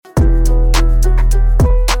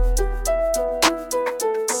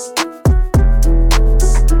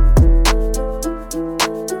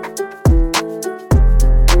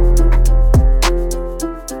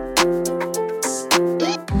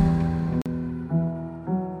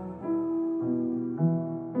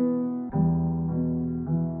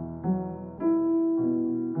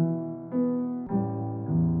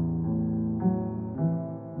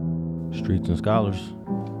Streets and Scholars,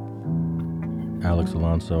 Alex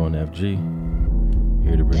Alonso and FG,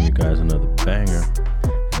 here to bring you guys another banger.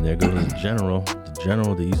 And there goes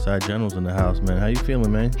the East Side General's in the house, man. How you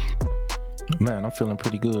feeling, man? Man, I'm feeling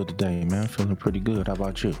pretty good today, man. Feeling pretty good. How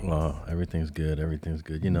about you? Everything's good. Everything's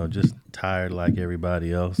good. You know, just tired like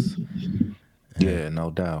everybody else, Yeah, no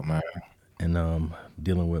doubt, man. and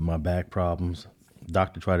dealing with my back problems.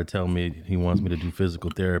 Doctor tried to tell me he wants me to do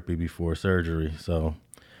physical therapy before surgery, so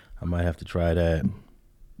I might have to try that.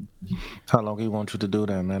 How long he want you to do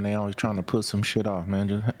that, man? They always trying to put some shit off, man.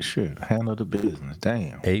 Just shit, handle the business.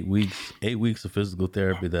 Damn. 8 weeks of physical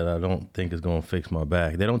therapy that I don't think is going to fix my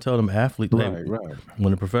back. They don't tell them athletes. Right.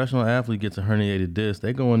 When a professional athlete gets a herniated disc,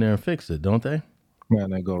 they go in there and fix it, don't they?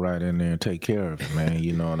 Man, they go right in there and take care of it, man.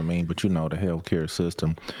 You know what I mean? But you know the healthcare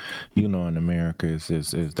system, you know, in America is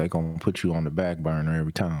they gonna put you on the back burner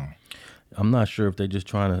every time. I'm not sure if they're just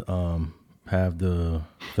trying to have the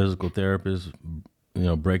physical therapist,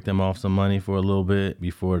 break them off some money for a little bit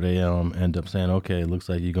before they end up saying, okay, it looks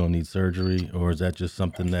like you're gonna need surgery, or is that just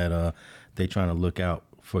something that they trying to look out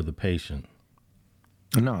for the patient?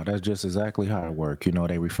 No, that's just exactly how it works. You know,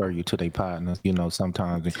 they refer you to their partners. You know,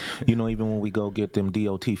 sometimes, you know, even when we go get them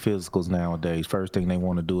DOT physicals nowadays, first thing they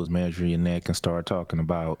want to do is measure your neck and start talking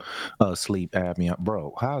about sleep apnea.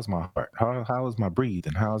 Bro, how's my heart? How is my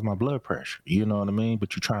breathing? How's my blood pressure? You know what I mean?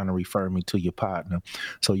 But you're trying to refer me to your partner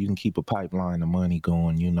so you can keep a pipeline of money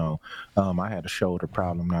going, you know. I had a shoulder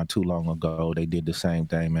problem not too long ago. They did the same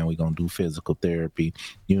thing, man. We're going to do physical therapy,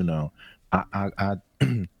 you know. I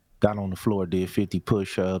got on the floor, did 50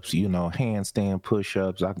 push-ups, you know, handstand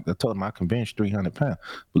push-ups. I told them I can bench 300 pounds.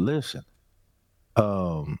 But listen,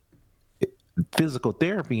 um, physical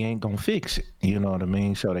therapy ain't gonna fix it. You know what I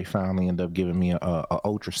mean? So they finally end up giving me a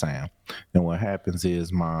ultrasound. And what happens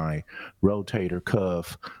is my rotator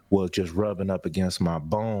cuff was just rubbing up against my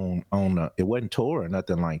bone it wasn't tore or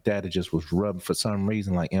nothing like that. It just was rubbed for some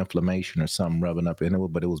reason, like inflammation or something rubbing up in it.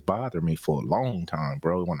 But it was bothering me for a long time,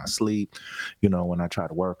 bro. When I sleep, you know, when I try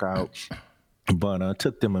to work out. But it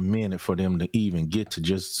took them a minute for them to even get to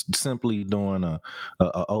just simply doing a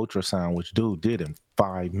ultrasound, which dude did in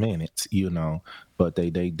 5 minutes, you know. But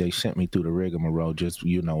they sent me through the rigmarole, just,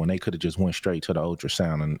 you know, and they could have just went straight to the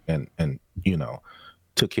ultrasound and you know,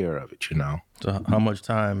 took care of it, you know. So how much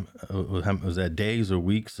time was that? Days or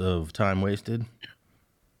weeks of time wasted?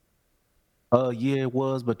 Yeah, it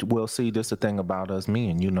was, but well, see, this the thing about us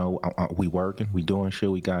men, you know, we working, we doing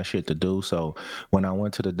shit, we got shit to do. So when I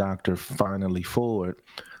went to the doctor finally for it,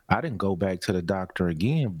 I didn't go back to the doctor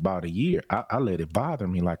again about a year. I let it bother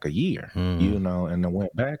me like a year, you know, and I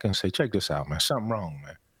went back and say, check this out, man, something wrong,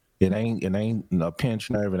 man. It ain't a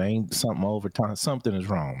pinched nerve. It ain't something over time. Something is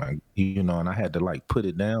wrong, man. You know, and I had to like put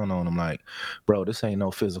it down on him, like, bro, this ain't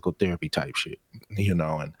no physical therapy type shit, you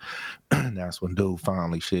know. And that's when dude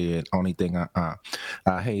finally said, only thing I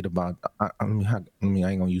hate about, I mean,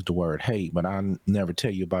 I ain't gonna use the word hate, but I never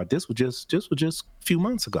tell you about this. Was just a few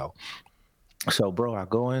months ago. So, bro, I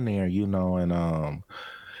go in there, you know, and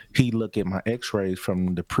he looked at my x-rays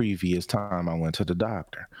from the previous time I went to the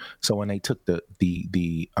doctor. So when they took the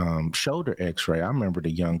shoulder x-ray, I remember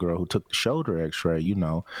the young girl who took the shoulder x-ray, you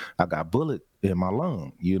know, I got bullet in my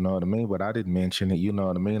lung, you know what I mean? But I didn't mention it, you know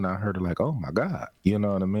what I mean? I heard it like, oh my God, you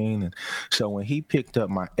know what I mean? And so when he picked up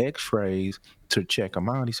my x-rays to check them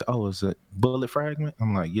out, he said, oh, is it bullet fragment?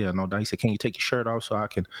 I'm like, yeah, no doubt. He said, can you take your shirt off so I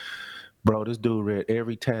can. Bro, this dude read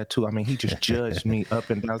every tattoo. I mean, he just judged me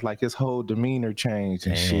up and down. It's like his whole demeanor changed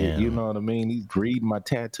and shit. You know what I mean? He's reading my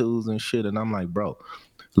tattoos and shit. And I'm like, bro,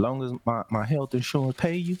 as long as my health insurance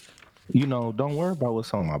pay you, you know, don't worry about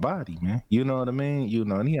what's on my body, man. You know what I mean? You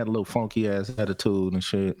know, and he had a little funky ass attitude and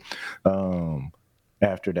shit.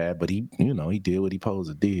 After that, but he, you know, he did what he supposed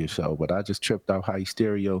to do. So, but I just tripped off how he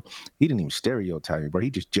didn't even stereotype me, bro. He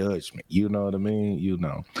just judged me. You know what I mean? You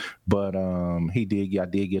know. But I did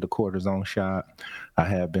get a cortisone shot. I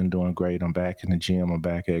have been doing great. I'm back in the gym. I'm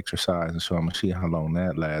back exercising. So I'm gonna see how long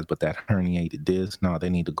that lasts. But that herniated disc, no, they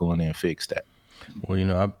need to go in there and fix that. Well, you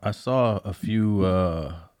know, I saw a few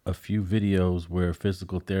videos where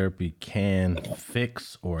physical therapy can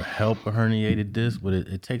fix or help a herniated disc, but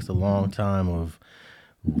it takes a long time of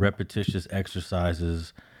repetitious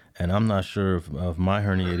exercises, and I'm not sure if my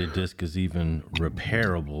herniated disc is even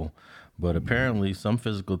repairable, but apparently some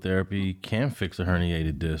physical therapy can fix a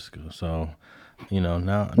herniated disc. So, you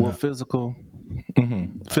know, Well, physical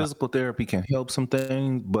therapy can help some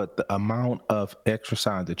things, but the amount of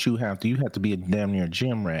exercise that you have to be a damn near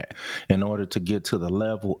gym rat in order to get to the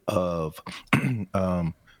level of,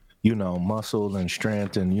 you know, muscle and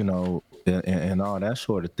strength and, you know, and all that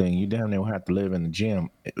sort of thing. You damn near have to live in the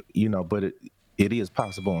gym, you know, but it is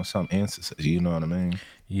possible in some instances. You know what I mean?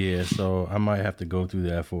 Yeah, so I might have to go through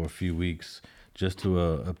that for a few weeks just to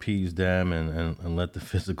appease them and let the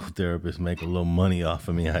physical therapist make a little money off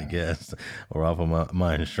of me, I guess, or off of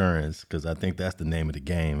my insurance, because I think that's the name of the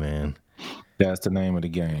game, man. That's the name of the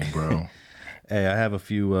game, bro. Hey, I have a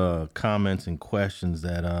few comments and questions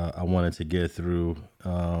that I wanted to get through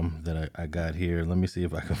that I got here. Let me see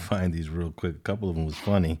if I can find these real quick. A couple of them was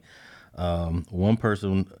funny. One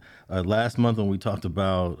person last month when we talked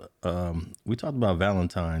about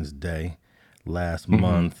Valentine's Day last Hmm.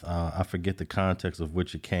 month. I forget the context of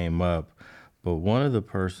which it came up, but one of the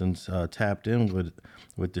persons tapped in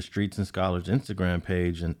with the Streets and Scholars Instagram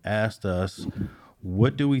page and asked us,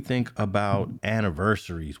 what do we think about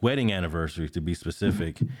anniversaries, wedding anniversaries to be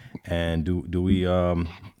specific, and do we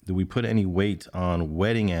put any weight on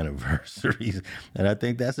wedding anniversaries? And I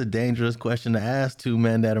think that's a dangerous question to ask two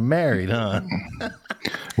men that are married, huh?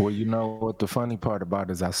 Well, you know what the funny part about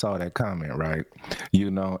is I saw that comment, right?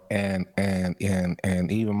 And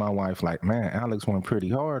even my wife, like, man, Alex went pretty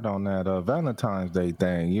hard on that Valentine's Day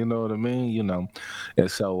thing. You know what I mean? And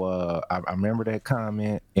so I remember that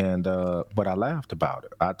comment, and but I laughed about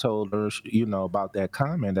it. I told her, about that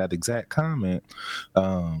comment, that exact comment.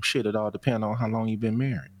 Shit, it all depends on how long you've been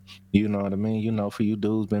married. You know what I mean? For you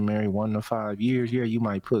dudes been married 1 to 5 years, yeah, you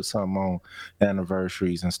might put something on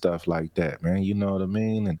anniversaries and stuff like that, man. You know what I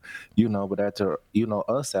mean? And but after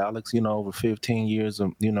us, Alex, over 15 years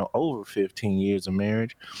of over 15 years of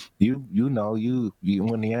marriage, you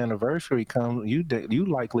when the anniversary comes, you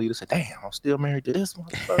likely to say, "Damn, I'm still married to this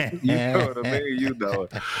motherfucker." You know what I mean?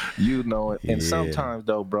 You know it. And Yeah. sometimes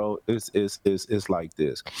though, bro, it's like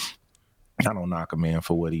this. I don't knock a man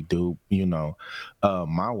for what he do.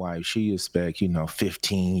 My wife, she expect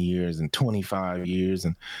 15 years and 25 years,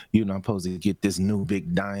 and I'm supposed to get this new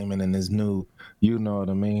big diamond and this new, you know what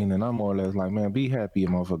I mean. And I'm more or less like, man, be happy, a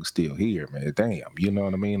motherfucker still here, man. Damn, you know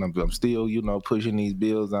what I mean. I'm still, pushing these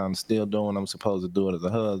bills. I'm still doing what I'm supposed to do it as a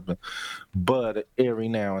husband. But every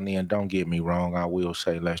now and then, don't get me wrong, I will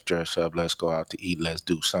say, let's dress up, let's go out to eat, let's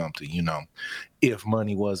do something. If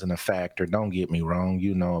money wasn't a factor, don't get me wrong,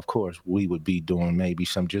 of course we would be doing maybe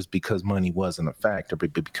some, just because money wasn't a factor,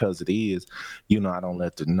 but because it is, I don't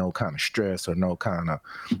let the no kind of stress or no kind of,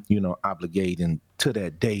 obligating to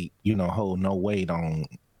that date, hold no weight on,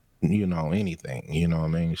 anything, you know what I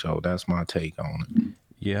mean? So that's my take on it.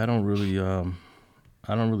 Yeah, I don't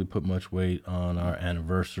really put much weight on our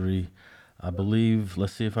anniversary. I believe,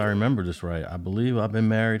 let's see if I remember this right. I believe I've been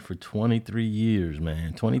married for 23 years,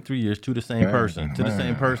 man. 23 years to the same Dang, person. To the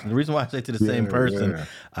same man. person. The reason why I say to the same Yeah, person, yeah.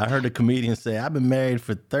 I heard a comedian say, I've been married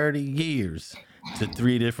for 30 years to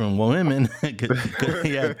three different women because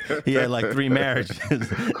he had like three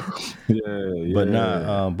marriages. Yeah, But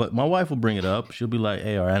yeah. but my wife will bring it up. She'll be like,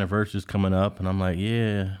 "Hey, our anniversary's coming up," and I'm like,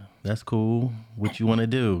 "Yeah, that's cool. What you want to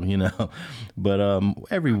do, you know?" But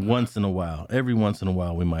every once in a while,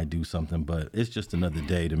 we might do something. But it's just another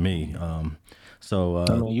day to me. So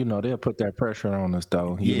I mean, they'll put that pressure on us,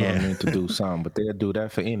 though. You know what I yeah, mean, to do something, but they'll do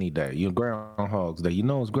that for any day. Groundhog's Day.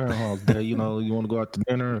 It's Groundhog's Day. You want to go out to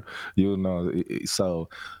dinner. So,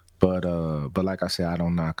 but like I said, I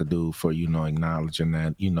don't knock a dude for acknowledging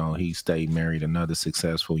that he stayed married another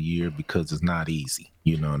successful year, because it's not easy.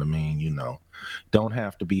 You know what I mean? Don't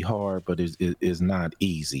have to be hard, but it's not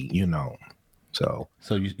easy. So.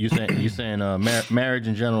 so you saying marriage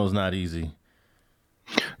in general is not easy.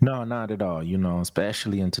 No, not at all.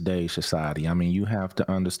 Especially in today's society. I mean, you have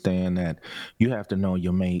to understand that you have to know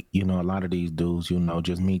your mate. A lot of these dudes,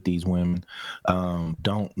 just meet these women,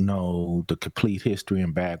 don't know the complete history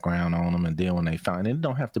and background on them. And then when they find it, it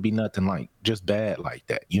don't have to be nothing like just bad like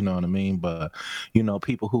that. You know what I mean? But,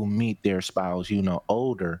 people who meet their spouse,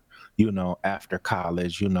 older, after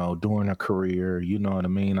college, during a career, you know what I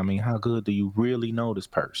mean? I mean, how good do you really know this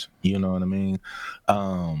person? You know what I mean?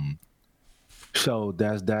 Um, so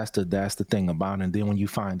that's the thing about it. And then when you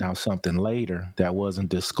find out something later that wasn't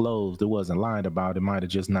disclosed, it wasn't lied about, it might have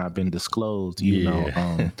just not been disclosed.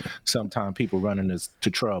 Yeah, Sometimes people run into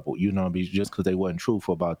trouble, just because they wasn't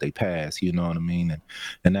truthful about their past. You know what I mean?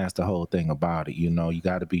 And that's the whole thing about it. You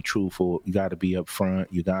got to be truthful. You got to be upfront.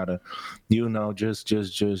 You got to, just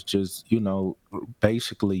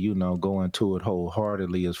basically, go into it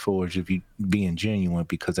wholeheartedly, as far as if you being genuine,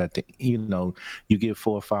 because I think you get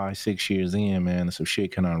 4, 5, 6 years in, man, and some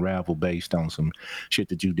shit can unravel based on some shit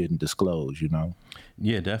that you didn't disclose.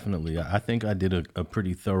 yeah, definitely. I think I did a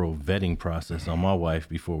pretty thorough vetting process on my wife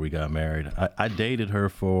before we got married. I dated her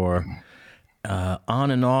for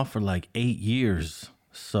on and off for like 8 years.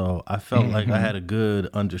 So I felt like I Hmm. had a good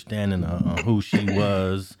understanding of who she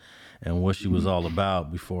was and what she was all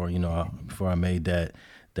about before before I made that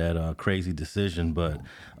crazy decision. But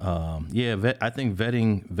yeah, I think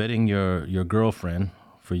vetting your girlfriend,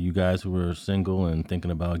 for you guys who are single and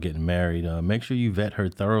thinking about getting married, make sure you vet her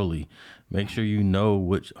thoroughly. Make sure you know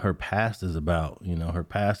what her past is about. Her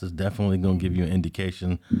past is definitely going to give you an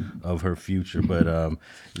indication of her future. But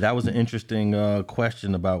that was an interesting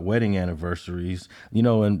question about wedding anniversaries.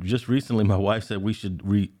 And just recently, my wife said we should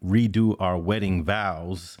redo our wedding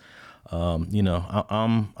vows. I'm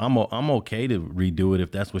okay to redo it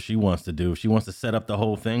if that's what she wants to do. If she wants to set up the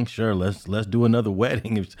whole thing, sure, let's do another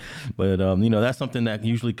wedding. But that's something that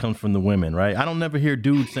usually comes from the women, right? I don't never hear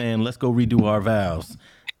dudes saying, "Let's go redo our vows."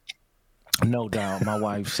 No doubt. My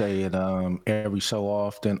wife said every so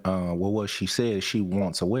often, well, what she said, she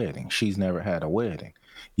wants a wedding. She's never had a wedding.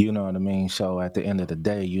 You know what I mean? So at the end of the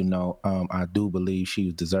day, I do believe she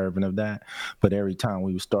was deserving of that. But every time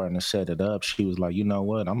we were starting to set it up, she was like, you know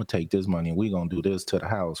what? I'm gonna take this money and we gonna do this to the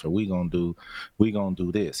house, or we gonna do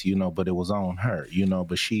this, but it was on her,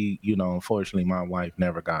 but she, unfortunately my wife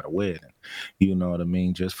never got a wedding. You know what I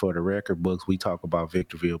mean? Just for the record books, we talk about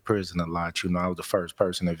Victorville Prison a lot. I was the first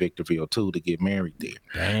person in Victorville too to get married there.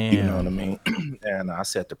 You know what I Damn. mean? And I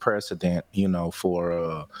set the precedent,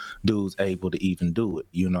 for dudes able to even do it.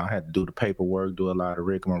 I had to do the paperwork, do a lot of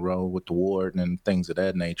rigmarole with the warden and things of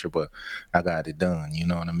that nature, but I got it done. You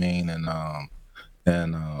know what I mean?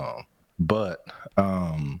 But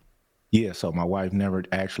yeah, so my wife never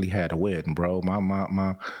actually had a wedding, bro. My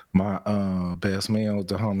best man was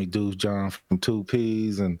the homie Deuce John from Two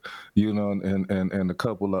Ps, and and a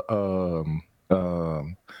couple of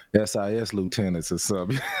SIS lieutenants or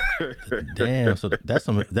something. Damn. So that's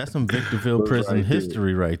some Victorville Was prison right there.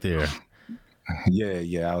 history right there.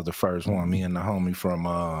 Yeah, I was the first one. Me and the homie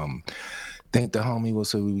from think the homie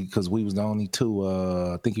was, because we was the only two.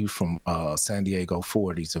 I think he was from San Diego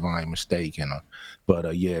 40s, if I ain't mistaken.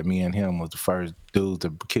 But yeah, me and him was the first dudes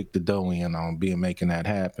to kick the dough in on being making that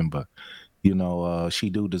happen. But she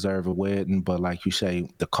do deserve a wedding. But like you say,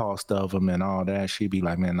 the cost of them and all that, she be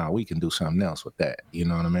like, man, no, we can do something else with that. You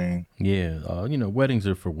know what I mean? Yeah, weddings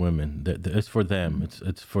are for women. It's for them.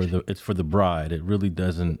 It's for the bride. It really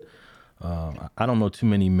doesn't. I don't know too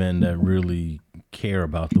many men that really care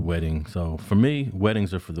about the wedding. So for me,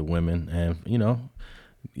 weddings are for the women, and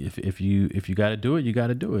if you got to do it, you got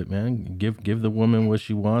to do it, man. Give the woman what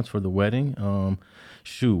she wants for the wedding.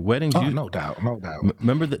 Shoot, weddings Oh, you no doubt, no doubt.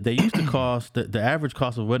 remember that they used to cost the average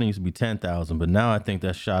cost of a wedding used to be 10,000, but now I think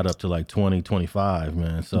that's shot up to like 20, 25,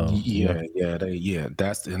 man. So Yeah,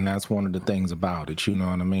 that's one of the things about it. You know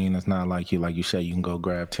what I mean? It's not like you say, you can go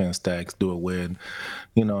grab 10 stacks, do a wedding.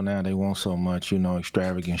 Now they want so much,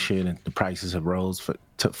 extravagant shit, and the prices have rose for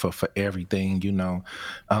everything.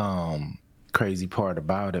 Crazy part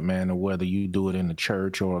about it, man, or whether you do it in a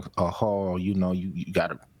church or a hall, you got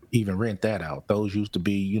to even rent that out. Those used to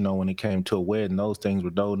be, when it came to a wedding, those things were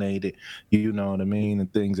donated, you know what I mean,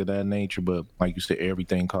 and things of that nature. But like you said,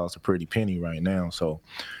 everything costs a pretty penny right now. So,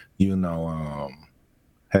 you know, um,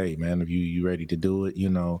 hey, man, if you ready to do it,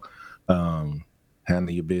 um,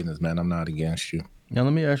 handle your business, man. I'm not against you. now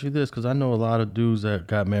let me ask you this, because I know a lot of dudes that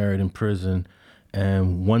got married in prison,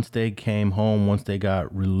 and once they came home, once they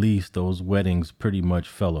got released, those weddings pretty much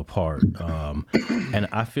fell apart. And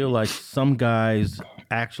I feel like some guys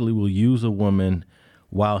actually will use a woman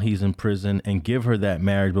while he's in prison and give her that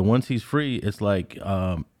marriage, but once he's free, it's like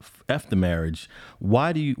f the marriage.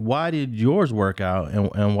 Why did yours work out,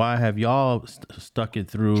 and why have y'all stuck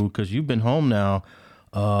it through? Because you've been home now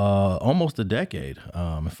almost a decade,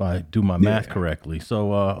 if I do my math Yeah. correctly.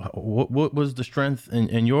 So, what was the strength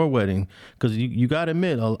in your wedding? Because you got to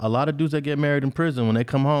admit, a lot of dudes that get married in prison, when they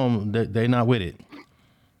come home, they not with it.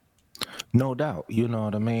 No doubt, you know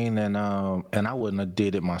what I mean, and I wouldn't have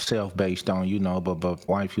did it myself based on, but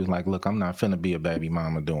wife was like, look, I'm not finna be a baby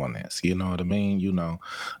mama doing this, you know what I mean,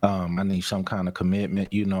 I need some kind of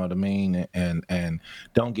commitment, you know what I mean, and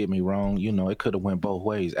don't get me wrong, it could have went both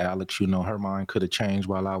ways, Alex, her mind could have changed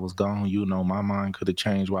while I was gone, my mind could have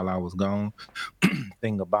changed while I was gone.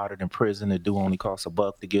 Thing about it, in prison, it do only cost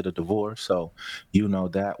 $1 to get a divorce, so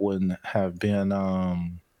that wouldn't have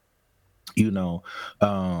been you know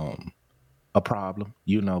um a problem,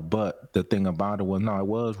 but the thing about it was, no, it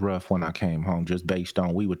was rough when I came home, just based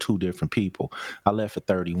on we were two different people. I left at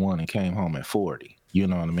 31 and came home at 40. You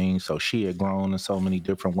know what I mean? So she had grown in so many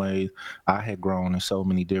different ways. I had grown in so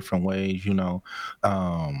many different ways,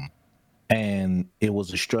 um, and it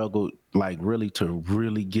was a struggle, like really to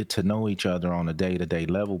really get to know each other on a day-to-day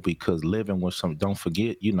level, because living with some, don't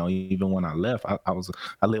forget, even when I left,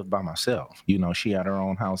 I lived by myself. She had her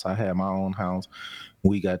own house, I had my own house.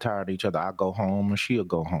 We got tired of each other. I go home and she'll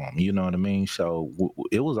go home. You know what I mean? So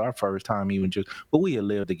it was our first time even but we had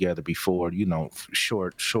lived together before,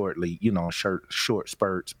 shortly, short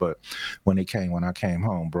spurts. But when I came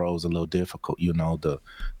home, bro, it was a little difficult,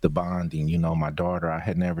 the bonding, my daughter, I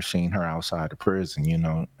had never seen her outside of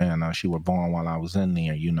prison, and she was born while I was in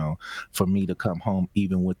there, for me to come home,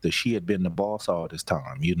 even with she had been the boss all this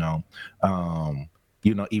time, um,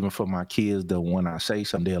 even for my kids, when I say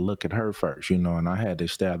something, they'll look at her first, and I had to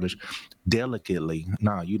establish delicately,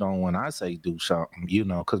 nah, you don't, when I say do something,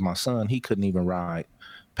 because my son, he couldn't even ride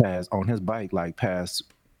past on his bike, like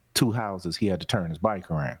past 2 houses, he had to turn his bike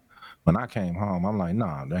around. When I came home, I'm like,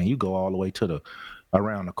 nah, man, you go all the way to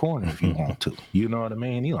around the corner if you want to. You know what I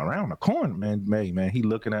mean? Around the corner, man, he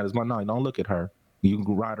looking at his mom. No, don't look at her. You can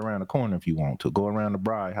go ride around the corner if you want to. Go around the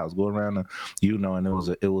bride house. Go around the, and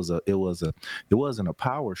it wasn't a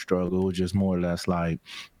power struggle. It was just more or less like,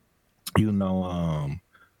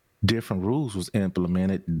 different rules was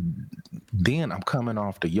implemented. Then I'm coming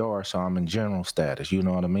off the yard, so I'm in general status. You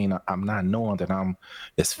know what I mean? I'm not knowing that I'm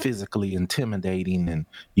as physically intimidating, and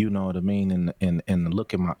you know what I mean, and the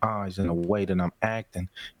look in my eyes and the way that I'm acting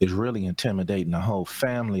is really intimidating the whole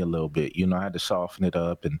family a little bit. I had to soften it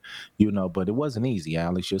up, and but it wasn't easy,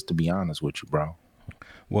 Alex. Just to be honest with you, bro.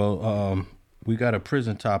 Well, we got a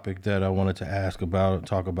prison topic that I wanted to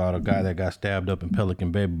talk about a guy that got stabbed up in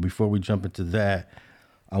Pelican Bay. But before we jump into that,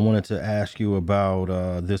 I wanted to ask you about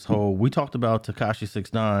we talked about Tekashi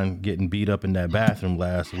 6ix9ine getting beat up in that bathroom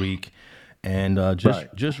last week. And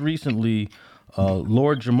just recently,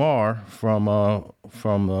 Lord Jamar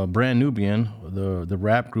from Brand Nubian, the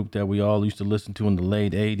rap group that we all used to listen to in the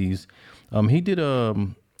late 80s, he did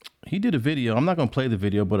a video. I'm not going to play the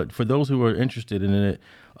video, but for those who are interested in it,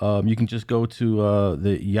 you can just go to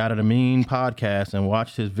the Yada the Mean podcast and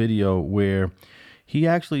watch his video where he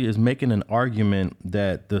actually is making an argument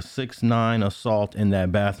that the 6ix9ine assault in that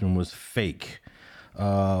bathroom was fake.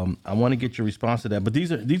 I want to get your response to that, but these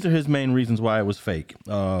are his main reasons why it was fake.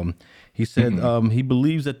 He said he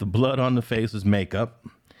believes that the blood on the face is makeup.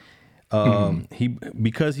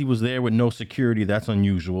 Because he was there with no security, that's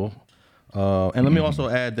unusual. And let me also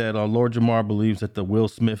add that Lord Jamar believes that the Will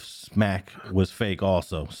Smith smack was fake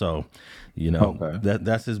also. So, okay.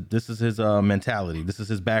 This is his mentality. This is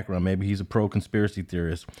his background. Maybe he's a pro conspiracy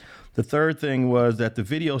theorist. The third thing was that the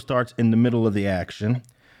video starts in the middle of the action.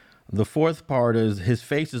 The fourth part is his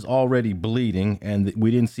face is already bleeding and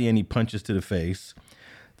we didn't see any punches to the face.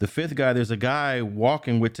 The fifth guy, there's a guy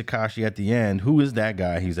walking with Tekashi at the end. Who is that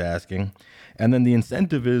guy, he's asking. And then the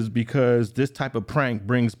incentive is because this type of prank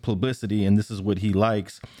brings publicity and this is what he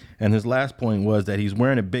likes. And his last point was that he's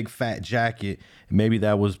wearing a big fat jacket. Maybe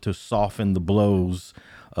that was to soften the blows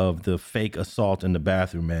of the fake assault in the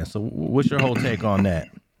bathroom, man. So what's your whole take on that?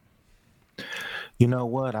 You know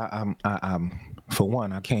what? I'm for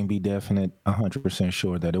one, I can't be definite 100%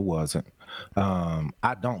 sure that it wasn't.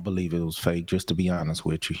 I don't believe it was fake, just to be honest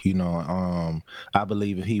with you. I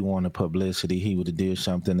believe if he wanted publicity, he would have did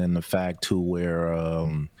something in the fact to where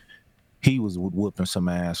he was whooping some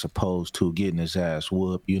ass opposed to getting his ass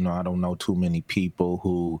whooped. I don't know too many people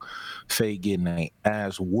who fake getting their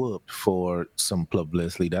ass whooped for some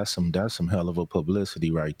publicity. That's some hell of a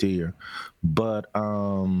publicity right there. But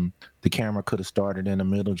the camera could have started in the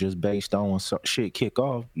middle just based on when shit kick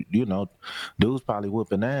off. Dude's probably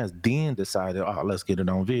whooping ass, then decided, oh, let's get it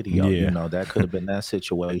on video. Yeah. That could have been that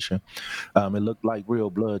situation. It looked like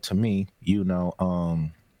real blood to me.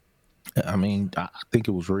 I mean, I think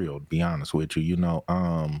it was real, to be honest with you.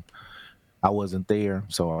 I wasn't there,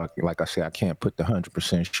 so like I said, I can't put the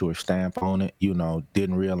 100% sure stamp on it.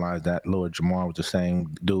 Didn't realize that Lord Jamar was the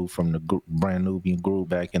same dude from the Brand Nubian group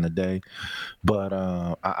back in the day, but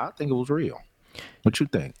I think it was real. What you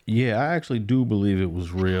think? Yeah, I actually do believe it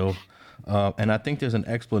was real, and I think there's an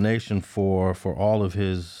explanation for all of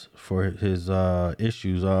his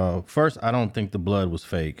issues. First, I don't think the blood was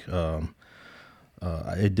fake.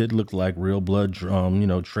 It did look like real blood,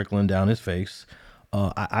 trickling down his face.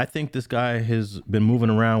 I think this guy has been moving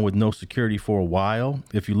around with no security for a while.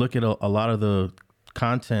 If you look at a lot of the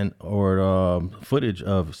content or footage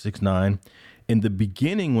of 6ix9ine, in the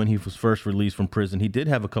beginning when he was first released from prison, he did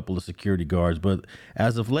have a couple of security guards, but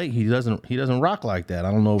as of late, he doesn't rock like that.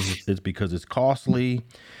 I don't know if it's because it's costly.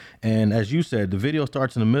 And as you said, the video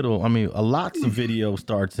starts in the middle. I mean, lots of video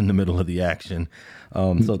starts in the middle of the action.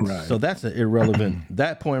 So that's irrelevant.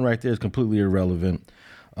 That point right there is completely irrelevant.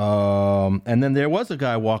 And then there was a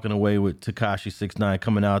guy walking away with Tekashi 6ix9ine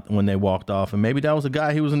coming out when they walked off, and maybe that was a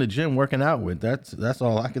guy he was in the gym working out with. That's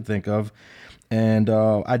all I could think of. And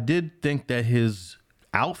I did think that his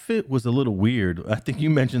outfit was a little weird. I think you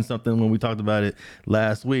mentioned something when we talked about it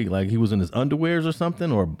last week, like he was in his underwears or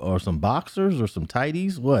something, or some boxers or some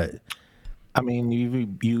tighties. What? I mean,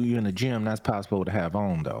 you in the gym, that's possible to have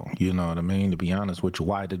on though. You know what I mean? To be honest with you,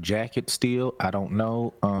 why the jacket still? I don't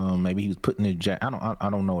know. Maybe he was putting the jacket. I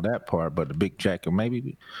don't know that part, but the big jacket,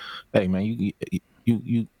 maybe. Hey man,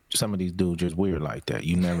 you. Some of these dudes just weird like that.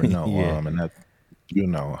 You never know. Yeah. And that,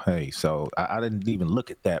 hey, so I didn't even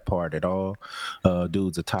look at that part at all.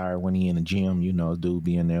 Dude's attire when he in the gym, dude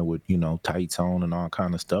be in there with, tights on and all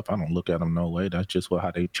kind of stuff. I don't look at them no way. That's just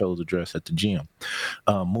how they chose to dress at the gym.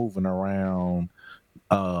 Moving around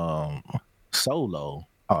solo.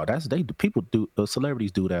 Oh, people do,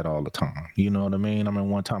 celebrities do that all the time. You know what I mean? I mean,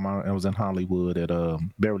 one time I was in Hollywood at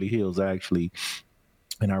Beverly Hills actually,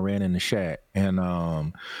 and I ran into Shaq, and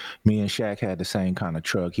me and Shaq had the same kind of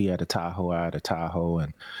truck. He had a Tahoe, I had a Tahoe,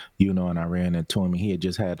 and and I ran into him, and he had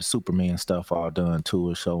just had the Superman stuff all done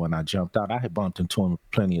to us. So when I jumped out, I had bumped into him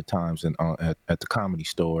plenty of times at the Comedy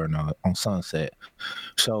Store and on Sunset.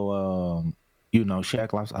 So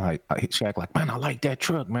Shaq like, man, I like that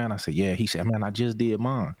truck, man. I said, yeah. He said, man, I just did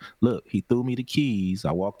mine. Look, he threw me the keys.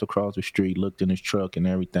 I walked across the street, looked in his truck and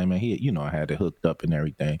everything, man. I had it hooked up and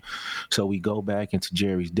everything. So we go back into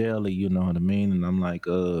Jerry's Deli, you know what I mean? And I'm like,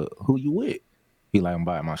 who you with? He like, I'm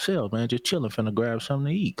by myself, man, just chilling, finna grab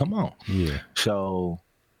something to eat. Come on. Yeah. So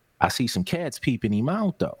I see some cats peeping him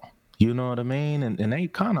out though. You know what I mean? And they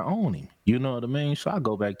kind of own him. You know what I mean? So I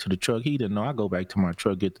go back to the truck. He didn't know. I go back to my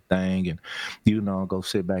truck, get the thing, and go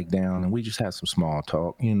sit back down, and we just had some small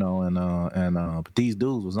talk. But these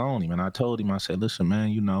dudes was on him, and I told him, I said, listen, man,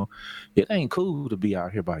 it ain't cool to be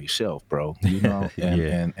out here by yourself, bro.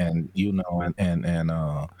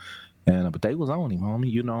 But they was on him,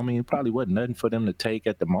 homie. You know what I mean? It probably wasn't nothing for them to take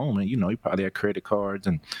at the moment. He probably had credit cards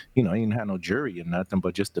and, he didn't have no jury or nothing.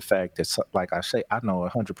 But just the fact that, like I say, I know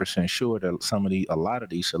 100% sure that a lot of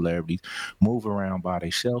these celebrities move around by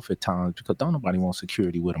themselves at times because don't nobody want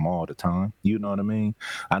security with them all the time. You know what I mean?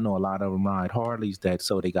 I know a lot of them ride Harleys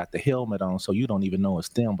so they got the helmet on, so you don't even know it's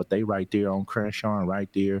them, but they right there on Crenshaw and right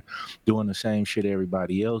there doing the same shit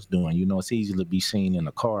everybody else doing. It's easy to be seen in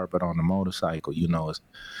a car, but on the motorcycle, it's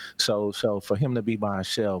so for him to be by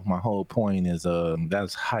himself, my whole point is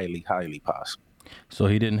that's highly, highly possible. So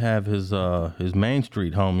he didn't have his Main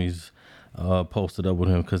Street homies posted up with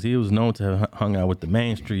him because he was known to have hung out with the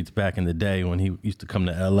Main Streets back in the day when he used to come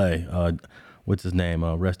to L.A. What's his name?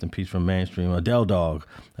 Rest in peace from Mainstream. Del Dog.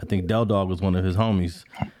 I think Del Dog was one of his homies.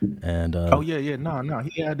 And no, he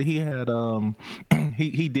had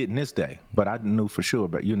he didn't this day, but I knew for sure.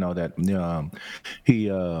 But that he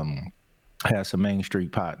has some Main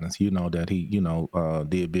Street partners, that he,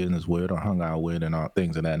 did business with or hung out with and all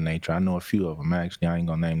things of that nature. I know a few of them, actually. I ain't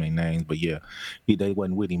gonna name their names, but yeah, they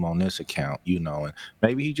wasn't with him on this account, and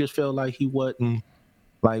maybe he just felt like he wasn't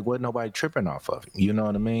nobody tripping off of him. You know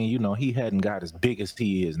what I mean? He hadn't got as big as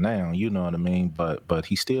he is now, you know what I mean? But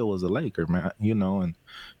he still was a Laker, man, and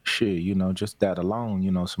shit, just that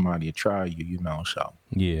alone, somebody would try you, so.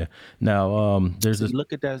 Yeah. Now, there's this.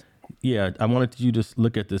 Look at that. Yeah, I wanted you to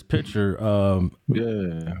look at this picture.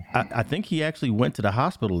 Yeah. I think he actually went to the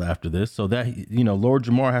hospital after this, so that, Lord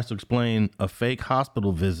Jamar has to explain a fake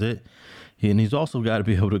hospital visit. And he's also got to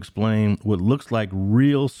be able to explain what looks like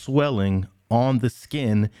real swelling on the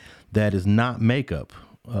skin that is not makeup.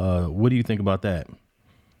 What do you think about that?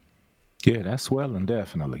 Yeah, that's swelling,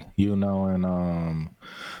 definitely. And a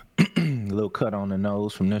little cut on the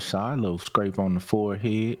nose from this side, a little scrape on the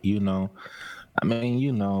forehead, I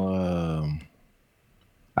mean,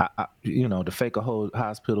 to fake a whole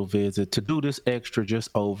hospital visit, to do this extra just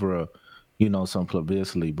over some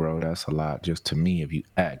publicity, bro, that's a lot just to me, if you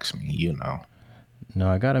ask me, No,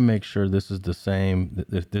 I got to make sure this is the same,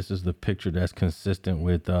 if this is the picture that's consistent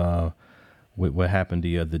with what happened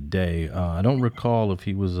the other day. I don't recall if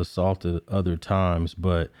he was assaulted other times,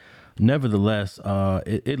 but nevertheless,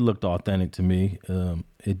 it looked authentic to me.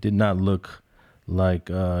 It did not look like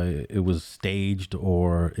it was staged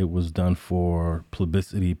or it was done for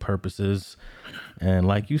publicity purposes. And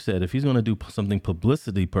like you said, if he's going to do something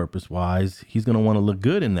publicity purpose wise, he's going to want to look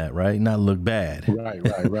good in that, right? Not look bad.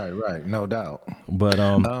 Right. No doubt. But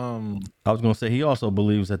I was going to say he also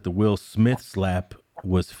believes that the Will Smith slap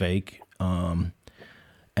was fake. And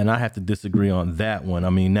I have to disagree on that one. I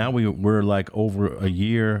mean, now we're like over a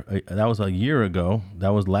year. That was a year ago. That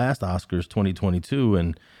was last Oscars 2022.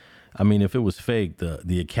 And I mean, if it was fake,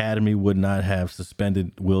 the Academy would not have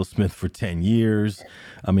suspended Will Smith for 10 years.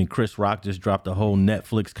 I mean, Chris Rock just dropped a whole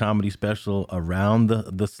Netflix comedy special around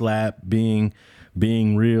the slap being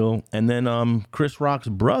real. And then Chris Rock's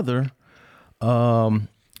brother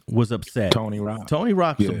was upset. Tony Rock. Tony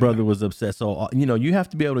Rock's Yeah. brother was upset. So you have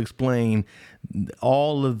to be able to explain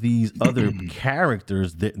all of these other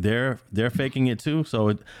characters that they're faking it too.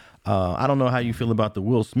 So I don't know how you feel about the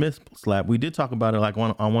Will Smith slap. We did talk about it like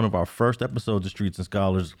on one of our first episodes of Streets and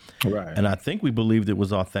Scholars, Right. and I think we believed it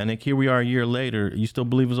was authentic. Here we are a year later. You still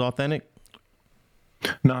believe it was authentic?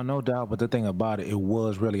 No, no doubt. But the thing about it, it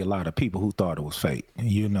was really a lot of people who thought it was fake.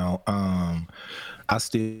 I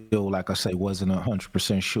still, like I say, wasn't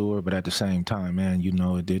 100% sure, but at the same time, man,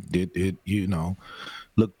 it did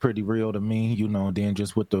looked pretty real to me. Then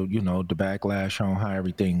just with the the backlash on how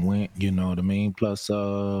everything went, you know what I mean. Plus,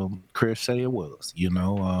 Chris say it was,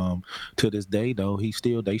 to this day though,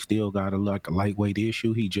 they still got a lightweight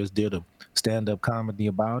issue. He just did a stand-up comedy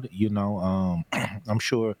about it. I'm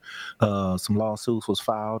sure some lawsuits was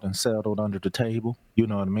filed and settled under the table. You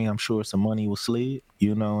know what I mean. I'm sure some money was slid.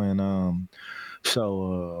 And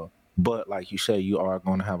but like you say, you are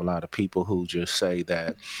going to have a lot of people who just say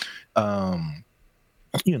that, a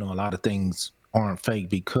lot of things aren't fake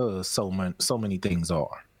because so many things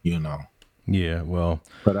are. Yeah, well,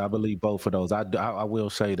 But I believe both of those. I will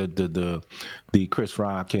say that the Chris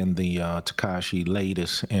Rock and the Tekashi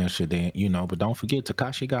latest incident, but don't forget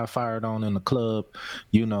Tekashi got fired on in the club,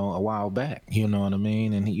 a while back. You know what I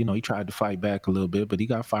mean? And he tried to fight back a little bit, but he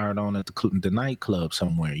got fired on at the nightclub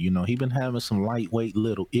somewhere. He been having some lightweight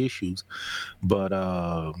little issues, but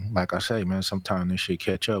like I say, man, sometimes this shit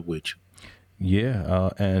catch up with you. yeah,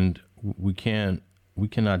 and we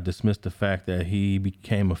cannot dismiss the fact that he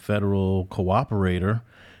became a federal cooperator,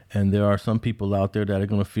 and there are some people out there that are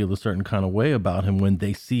going to feel a certain kind of way about him when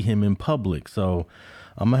they see him in public. So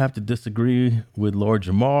I'm gonna have to disagree with Lord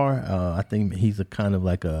Jamar. I think he's a kind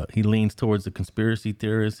of he leans towards the conspiracy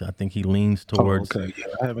theorist. I think he leans Oh, towards. okay. Yeah,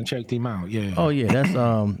 I haven't checked him out. Yeah. Oh yeah, that's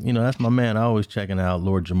that's my man. I always checking out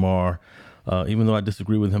Lord Jamar. Even though I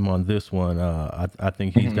disagree with him on this one, I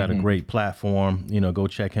think he's got a great platform. Go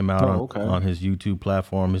check him out Oh, okay. on his YouTube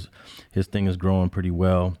platform. His thing is growing pretty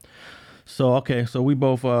well. So okay, so we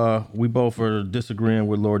both are disagreeing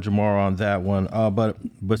with Lord Jamar on that one.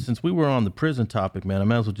 But since we were on the prison topic, man, I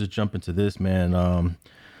might as well just jump into this, man.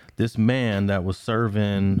 This man that was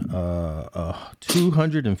serving a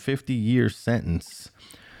 250-year sentence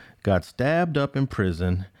got stabbed up in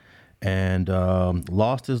prison and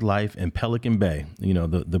lost his life in Pelican Bay.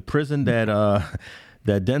 The prison that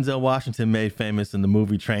that Denzel Washington made famous in the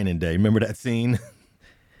movie Training Day. Remember that scene?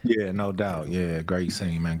 Yeah, no doubt. Yeah, great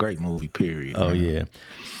scene, man. Great movie, period. Oh, man. yeah.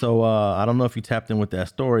 So I don't know if you tapped in with that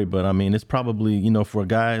story, but I mean, it's probably, for a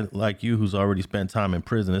guy like you who's already spent time in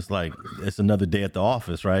prison, it's like it's another day at the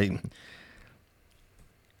office, right?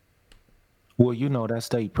 Well, that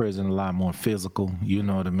state prison a lot more physical. You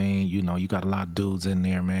know what I mean? You got a lot of dudes in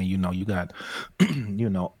there, man. You got,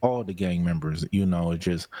 all the gang members. It's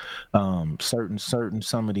just certain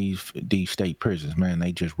some of these state prisons, man.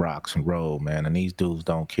 They just rocks and roll, man. And these dudes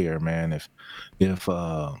don't care, man. If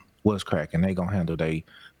what's cracking, they gonna handle they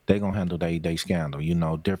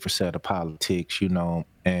scandal. Different set of politics.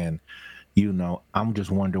 And I'm just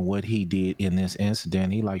wondering what he did in this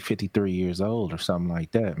incident. He like 53 years old or something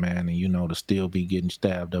like that, man. And to still be getting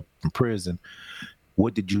stabbed up in prison.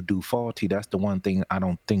 What did you do faulty? That's the one thing I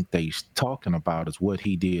don't think they talking about is what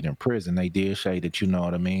he did in prison. They did say that,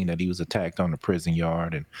 what I mean, that he was attacked on the prison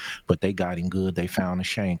yard, but they got him good. They found a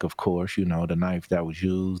shank, of course, the knife that was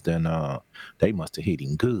used, and they must have hit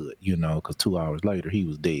him good, because 2 hours later he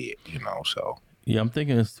was dead, so. Yeah, I'm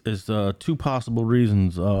thinking it's two possible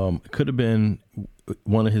reasons. It could have been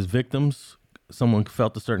one of his victims. Someone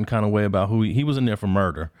felt a certain kind of way about who he was in there for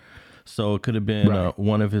murder. So it could have been Right.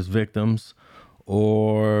 one of his victims,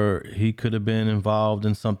 or he could have been involved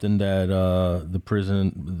in something that the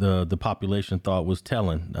prison, the population thought was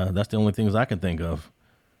telling. That's the only things I can think of.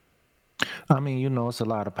 I mean, it's a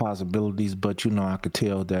lot of possibilities, but I could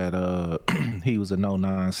tell that he was a no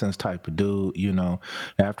nonsense type of dude.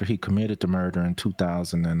 After he committed the murder in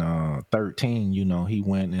 2013, he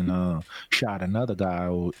went and shot another guy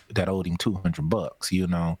that owed him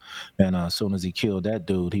 $200. And as soon as he killed that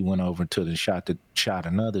dude, he went over to the shot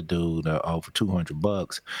another dude over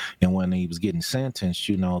 $200. And when he was getting sentenced,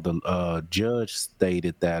 the judge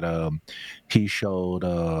stated that he showed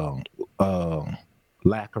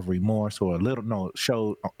lack of remorse or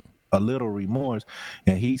showed a little remorse,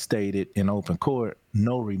 and he stated in open court,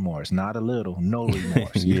 no remorse, not a little, no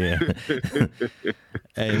remorse. Yeah.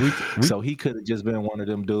 Hey, we So he could have just been one of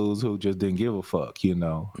them dudes who just didn't give a fuck, you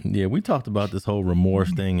know. yeah, we talked about this whole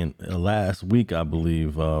remorse thing in last week, I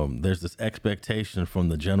believe. There's this expectation from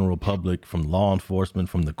the general public, from law enforcement,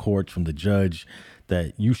 from the courts, from the judge,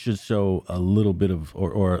 that you should show a little bit of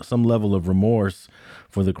or some level of remorse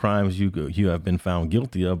for the crimes you have been found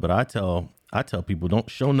guilty of. But I tell people, don't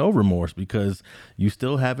show no remorse, because you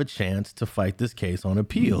still have a chance to fight this case on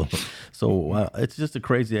appeal. So it's just a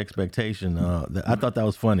crazy expectation. I thought that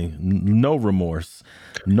was funny. No remorse,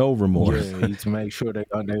 no remorse. Yeah, to make sure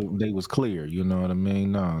they was clear. You know what I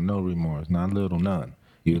mean? No remorse, not little, none.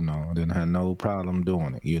 You know, didn't have no problem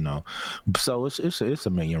doing it. You know, so it's a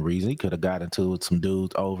million reasons. He could have got into it with some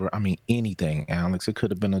dudes over. I mean, anything, Alex. It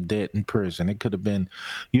could have been a debt in prison. It could have been,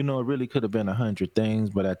 you know, it really could have been 100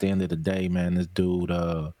 things. But at the end of the day, man, this dude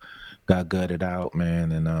got gutted out,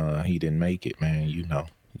 man, and he didn't make it, man. You know.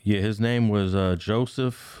 Yeah, his name was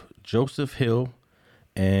Joseph Hill,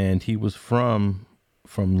 and he was from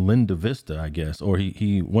Linda Vista, I guess, or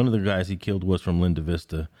he one of the guys he killed was from Linda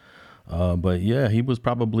Vista. But yeah, he was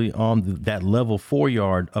probably on that level 4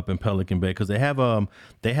 yard up in Pelican Bay, because they have a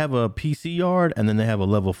PC yard and then they have a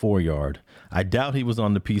level 4 yard. I doubt he was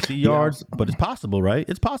on the PC yard, but it's possible, right?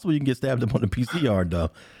 It's possible you can get stabbed up on the PC yard, though.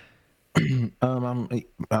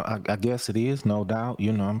 I guess it is, no doubt.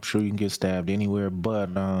 You know, I'm sure you can get stabbed anywhere, but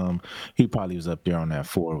he probably was up there on that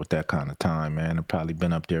 4 with that kind of time, man. It probably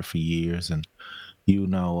been up there for years, and you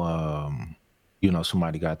know,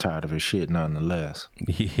 somebody got tired of his shit, nonetheless.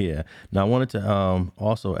 Yeah. Now I wanted to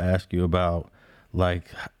also ask you about, like,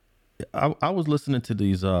 I was listening to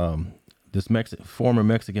these this former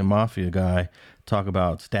Mexican mafia guy talk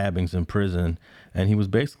about stabbings in prison, and he was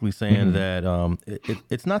basically saying that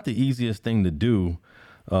it's not the easiest thing to do,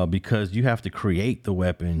 because you have to create the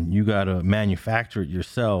weapon, you got to manufacture it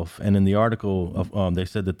yourself. And in the article of they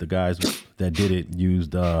said that the guys that did it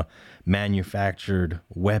used manufactured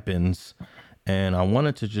weapons. And I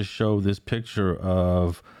wanted to just show this picture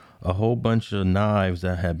of a whole bunch of knives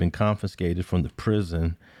that had been confiscated from the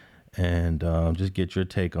prison, and just get your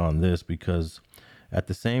take on this, because at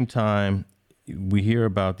the same time, we hear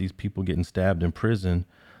about these people getting stabbed in prison,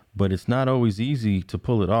 but it's not always easy to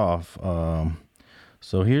pull it off.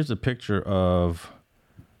 So here's a picture of,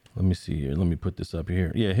 let me see here. Let me put this up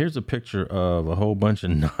here. Yeah, here's a picture of a whole bunch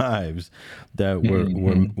of knives that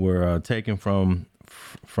were taken from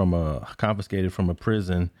confiscated from a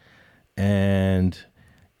prison, and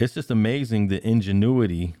it's just amazing the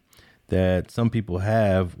ingenuity that some people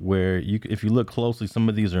have. Where if you look closely, some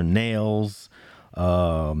of these are nails.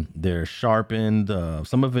 They're sharpened.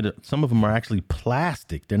 Some of them are actually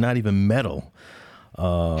plastic. They're not even metal.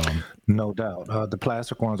 No doubt. The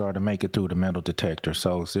plastic ones are to make it through the metal detector.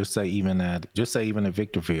 So just say even at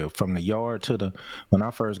Victorville, from the yard to when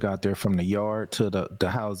I first got there, from the yard to the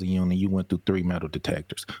housing unit, you went through 3 metal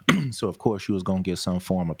detectors. So of course you was gonna get some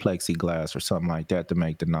form of plexiglass or something like that to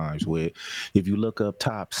make the knives with. If you look up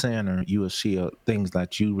top center, you will see things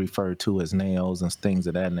that you refer to as nails and things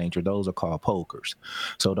of that nature. Those are called pokers.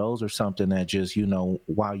 So those are something that just,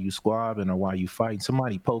 while you squabbing or while you fighting,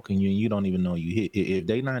 somebody poking you and you don't even know you hit. If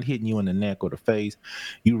they not hitting you in the neck or the face,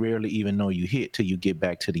 you rarely even know you hit till you get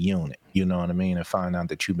back to the unit. You know what I mean? And find out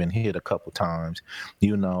that you've been hit a couple times.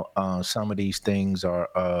 Some of these things are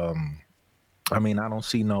I mean, I don't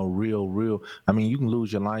see no real. I mean, you can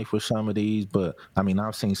lose your life with some of these, but I mean,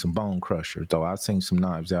 I've seen some bone crushers, though. I've seen some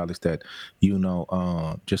knives, Alex, that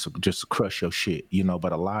just crush your shit.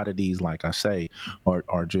 But a lot of these, like I say,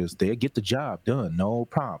 are just they get the job done, no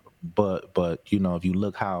problem. But if you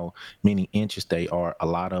look how many inches they are, a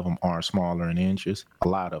lot of them are smaller in inches. A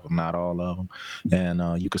lot of them, not all of them,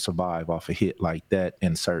 and you can survive off a hit like that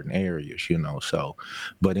in certain areas. So,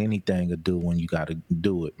 but anything to do when you got to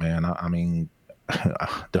do it, man. I mean.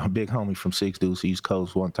 The big homie from Six Deuce East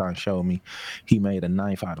Coast one time showed me he made a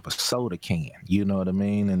knife out of a soda can. You know what I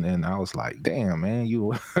mean? And I was like, damn, man,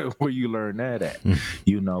 where you learn that at?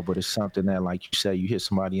 But it's something that, like you say, you hit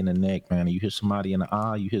somebody in the neck, man, you hit somebody in the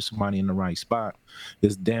eye, you hit somebody in the right spot,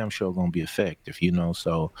 it's damn sure gonna be effective,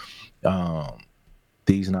 so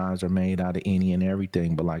these knives are made out of any and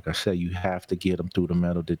everything, but like I said, you have to get them through the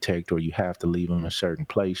metal detector, or you have to leave them in certain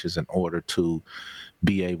places in order to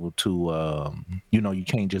be able to, you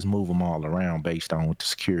can't just move them all around based on with the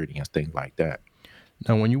security and things like that.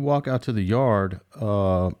 Now, when you walk out to the yard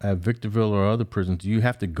at Victorville or other prisons, do you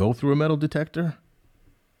have to go through a metal detector?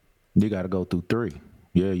 You got to go through 3.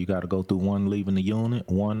 Yeah, you got to go through one leaving the unit,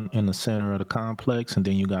 one in the center of the complex, and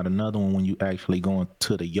then you got another one when you actually going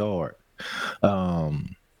to the yard.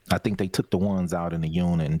 I think they took the ones out in the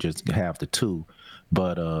unit and just have the 2.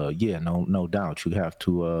 But yeah, no doubt you have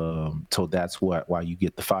to. So that's why you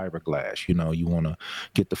get the fiberglass. You know, you want to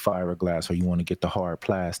get the fiberglass, or you want to get the hard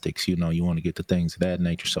plastics. You know, you want to get the things of that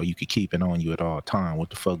nature, so you can keep it on you at all time. What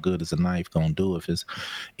the fuck good is a knife gonna do if it's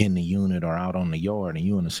in the unit or out on the yard, and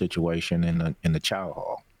you in a situation in the chow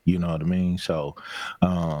hall? You know what I mean? So,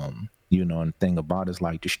 you know, and the thing about it's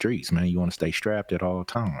like the streets, man. You want to stay strapped at all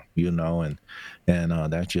time, you know, and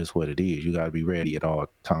that's just what it is. You got to be ready at all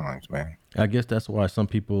times, man. I guess that's why some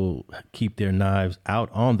people keep their knives out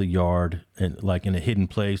on the yard and like in a hidden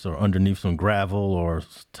place or underneath some gravel or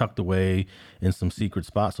tucked away in some secret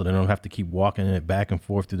spot, so they don't have to keep walking it back and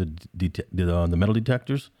forth through the metal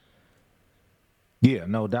detectors. Yeah,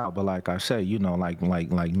 no doubt. But like I say, you know, like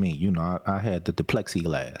me, you know, I had the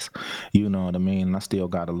plexiglass. You know what I mean? I still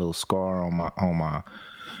got a little scar on my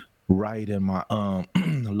right in my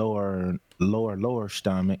lower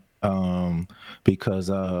stomach, because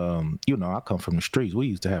you know, I come from the streets. We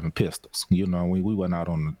used to having pistols. You know, we went out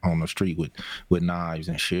on the street with knives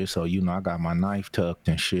and shit. So you know, I got my knife tucked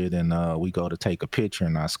and shit, and we go to take a picture,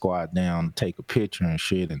 and I squat down to take a picture and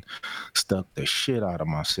shit, and stuck the shit out of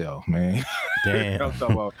myself, man. Damn. I'm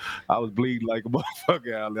talking about, I was bleeding like a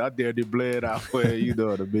motherfucker out there. I dare to bled out where, you know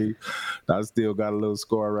what I mean? I still got a little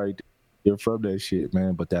scar right there from that shit,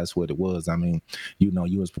 man. But that's what it was. I mean, you know,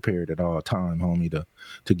 you was prepared at all time, homie,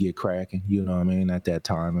 to get cracking. You know what I mean? At that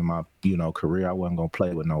time in my, you know, career, I wasn't gonna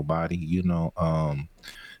play with nobody, you know.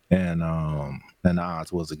 And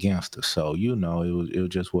odds was against us. So, you know, it was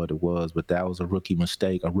just what it was. But that was a rookie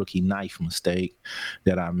mistake, a rookie knife mistake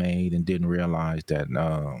that I made, and didn't realize that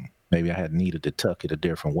maybe I had needed to tuck it a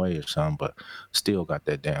different way or something, but still got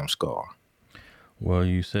that damn scar. Well,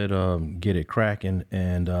 you said get it cracking,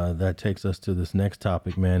 and that takes us to this next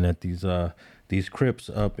topic, man. That these Crips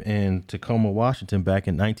up in Tacoma, Washington, back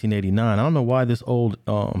in 1989. I don't know why this old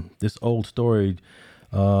story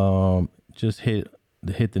just hit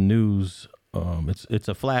the news. It's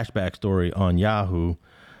a flashback story on Yahoo,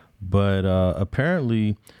 but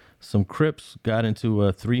apparently some Crips got into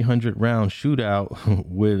a 300 round shootout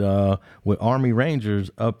with Army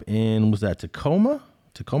Rangers up in, was that Tacoma,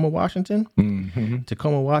 Washington? Mm-hmm.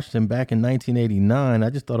 Tacoma, Washington, back in 1989. I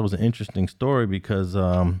just thought it was an interesting story because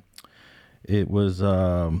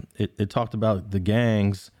it talked about the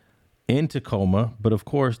gangs in Tacoma, but of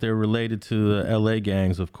course they're related to the LA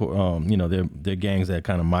gangs. Of course, you know, they're gangs that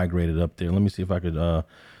kind of migrated up there. Let me see if I could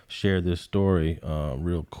share this story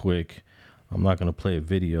real quick. I'm not going to play a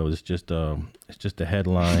video. It's just a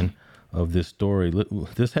headline of this story.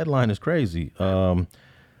 This headline is crazy.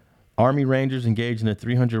 Army Rangers engaged in a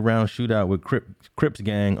 300-round shootout with Crips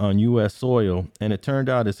gang on U.S. soil, and it turned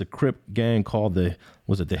out it's a Crip gang called the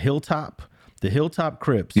Hilltop? The Hilltop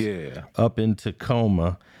Crips, Yeah. up in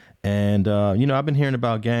Tacoma. And, you know, I've been hearing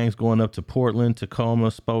about gangs going up to Portland,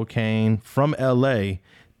 Tacoma, Spokane from L.A.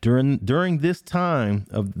 during this time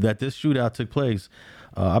that this shootout took place.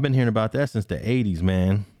 I've been hearing about that since the 80s,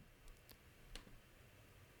 man.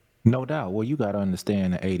 No doubt. Well, you got to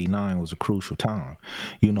understand that 89 was a crucial time.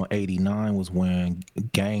 You know, 89 was when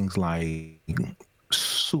gangs like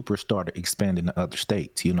super started expanding to other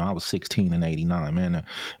states. You know, I was 16 in 89, man,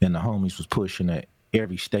 and the homies was pushing it.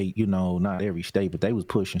 Every state, you know, not every state, but they was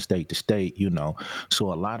pushing state to state, you know.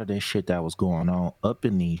 So a lot of that shit that was going on up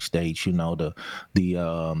in these states, you know, the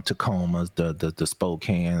Tacomas, the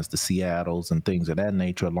Spokanes, the Seattles, and things of that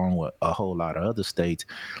nature, along with a whole lot of other states,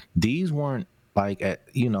 these weren't like,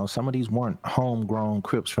 you know, some of these weren't homegrown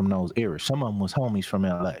Crips from those eras. Some of them was homies from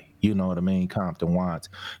LA, you know what I mean, Compton, Watts,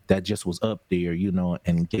 that just was up there, you know,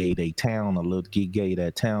 and gave that town a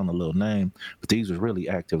little name. But these was really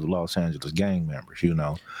active Los Angeles gang members, you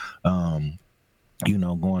know.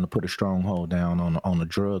 Going to put a stronghold down on the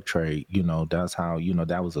drug trade. You know, that's how, you know,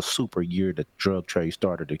 that was a super year that drug trade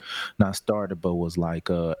not started, but was like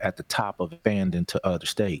at the top of expanding to other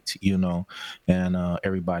states, you know, and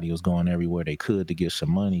everybody was going everywhere they could to get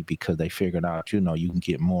some money because they figured out, you know, you can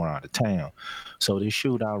get more out of town. So this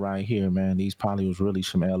shootout right here, man, these probably was really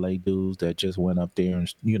some LA dudes that just went up there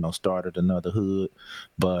and, you know, started another hood.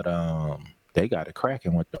 But they got it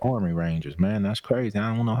cracking with the Army Rangers, man. That's crazy.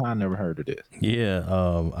 I don't know how I never heard of this. Yeah,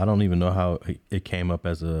 I don't even know how it came up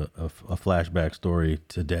as a flashback story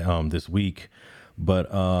today, this week.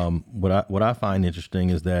 But what I find interesting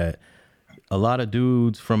is that a lot of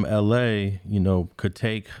dudes from LA, you know, could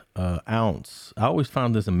take an ounce. I always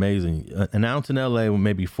found this amazing. An ounce in LA with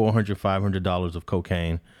maybe $400, $500 of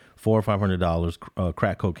cocaine $400 or $500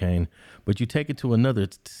 crack cocaine, but you take it to another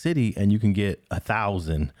city and you can get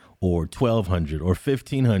 1,000 or 1,200 or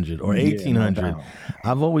 1,500 or Yeah, no 1,800. doubt.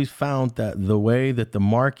 I've always found that the way that the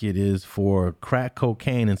market is for crack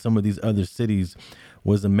cocaine in some of these other cities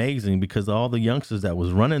was amazing, because all the youngsters that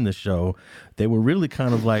was running the show, they were really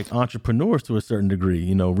kind of like entrepreneurs to a certain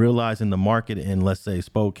degree, realizing the market in, let's say,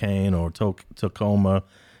 Spokane or Tacoma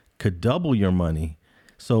could double your money.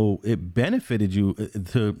 So it benefited you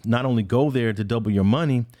to not only go there to double your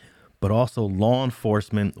money, but also law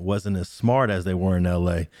enforcement wasn't as smart as they were in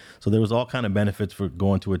LA. So there was all kind of benefits for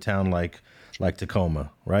going to a town like Tacoma,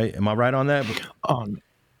 right? Am I right on that? Um,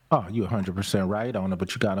 oh, you're 100% right on it,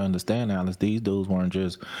 but you got to understand, Alex, these dudes weren't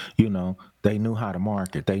just, they knew how to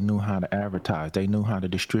market, they knew how to advertise, they knew how to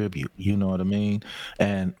distribute, you know what I mean?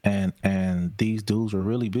 And these dudes were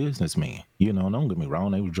really businessmen, don't get me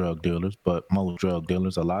wrong, they were drug dealers, but most drug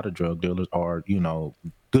dealers, a lot of drug dealers are,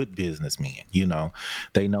 good businessmen,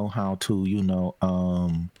 they know how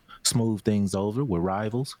to, smooth things over with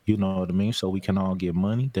rivals, you know what I mean? So we can all get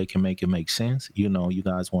money. They can make it make sense. You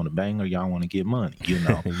guys want to bang or y'all want to get money,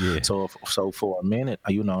 Yeah. So for a minute,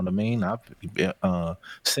 you know what I mean? I've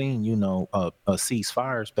seen, a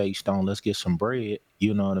ceasefires based on let's get some bread,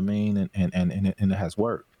 you know what I mean? And it has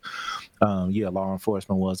worked. Yeah, law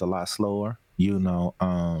enforcement was a lot slower,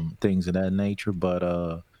 things of that nature.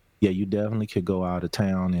 But yeah, you definitely could go out of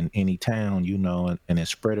town in any town, and then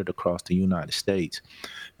spread it across the United States.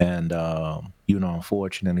 And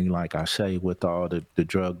unfortunately, like I say, with all the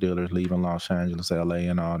drug dealers leaving Los Angeles, LA,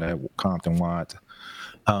 and all that, Compton, Watts,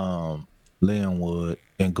 Linwood,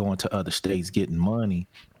 and going to other states getting money,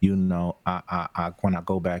 I when I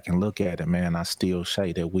go back and look at it, man, I still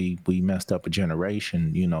say that we messed up a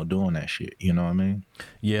generation, doing that shit. You know what I mean?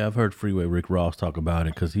 Yeah, I've heard Freeway Rick Ross talk about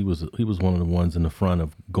it, because he was one of the ones in the front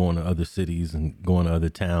of going to other cities and going to other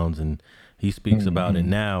towns, and he speaks about it Hmm.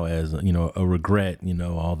 now as a regret,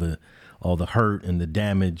 all the hurt and the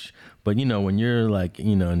damage. But when you're like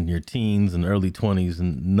in your teens and early 20s,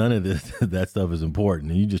 and none of this that stuff is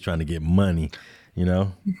important, and you're just trying to get money, you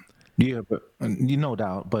know. Yeah, but you no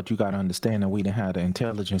doubt, but you got to understand that we didn't have the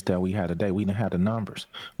intelligence that we had today. We didn't have the numbers.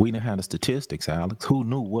 We didn't have the statistics, Alex. Who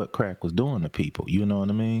knew what crack was doing to people? You know what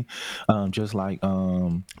I mean? Just like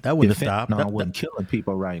That wouldn't if have stopped. fentanyl wasn't killing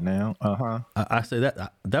people right now. Uh-huh. I say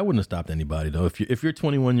that wouldn't have stopped anybody though. If you're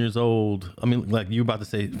 21 years old, I mean, like you about to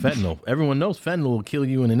say fentanyl. Everyone knows fentanyl will kill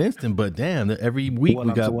you in an instant. But damn, every week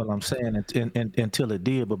we got. What I'm saying until it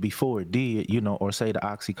did, but before it did, or say the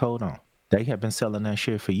oxycodone. They have been selling that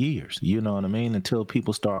shit for years. You know what I mean? Until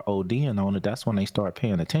people start ODing on it, that's when they start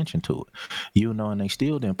paying attention to it. And they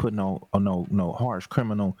still didn't put no harsh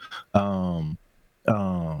criminal laws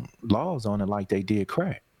on it like they did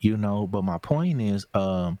crack. But my point is,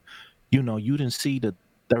 you didn't see the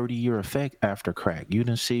 30-year effect after crack. You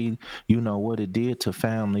didn't see, what it did to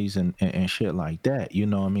families and shit like that. You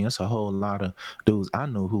know what I mean? It's a whole lot of dudes I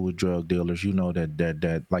know who were drug dealers,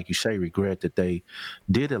 that like you say, regret that they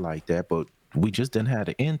did it like that, but we just didn't have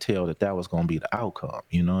the intel that was going to be the outcome.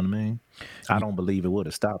 You know what I mean? I don't believe it would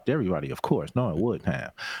have stopped everybody, of course. No, it wouldn't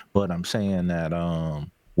have. But I'm saying that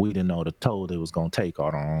we didn't know the toll it was going to take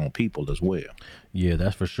on our own people as well. Yeah,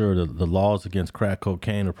 that's for sure. The laws against crack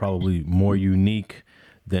cocaine are probably more unique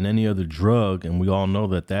than any other drug, and we all know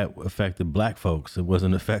that affected black folks. It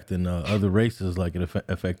wasn't affecting other races like it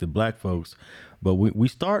affected black folks. But we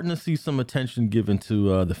starting to see some attention given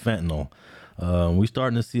to the fentanyl. We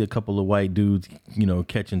starting to see a couple of white dudes,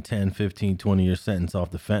 catching 10, 15, 20-year sentence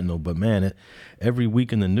off the fentanyl. But man, every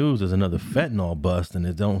week in the news there's another fentanyl bust, and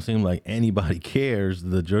it don't seem like anybody cares.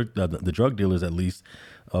 The drug dealers, at least,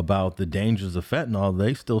 about the dangers of fentanyl.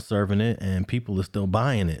 They still serving it, and people are still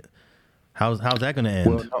buying it. How's that going to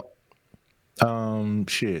Well, end? no,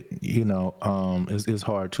 shit, it's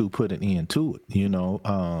hard to put an end to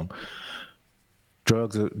it.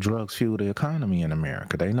 Drugs fuel the economy in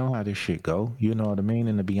America. They know how this shit go. You know what I mean?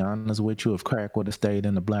 And to be honest with you, if crack would have stayed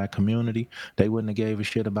in the black community, they wouldn't have gave a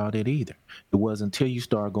shit about it either. It wasn't until you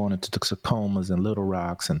start going into the Tacomas and Little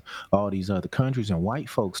Rocks and all these other countries and white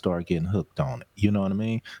folks start getting hooked on it. You know what I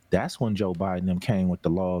mean? That's when Joe Biden and them came with the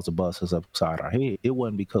laws to bust us upside our head. It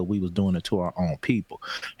wasn't because we was doing it to our own people.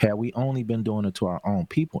 Had we only been doing it to our own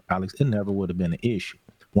people, Alex, it never would have been an issue.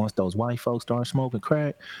 Once those white folks started smoking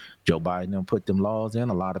crack, Joe Biden them put them laws in.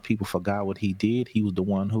 A lot of people forgot what he did. He was the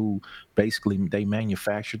one who basically they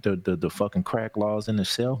manufactured the fucking crack laws in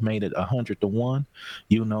itself, made it 100 to 1,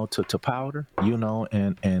 to powder,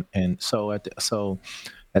 and so at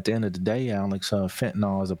the end of the day, Alex,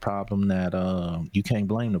 fentanyl is a problem that you can't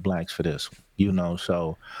blame the blacks for this.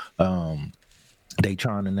 So they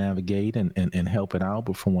trying to navigate and help it out.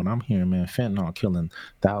 But from what I'm hearing, man, fentanyl killing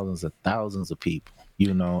thousands of people,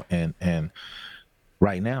 and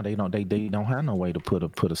right now they don't have no way to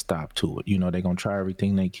put a stop to it. They're gonna try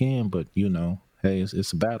everything they can, but hey,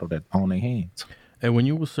 it's a battle that on their hands. And when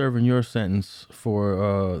you were serving your sentence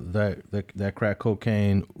for that crack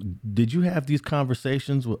cocaine, did you have these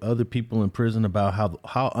conversations with other people in prison about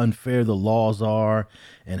how unfair the laws are,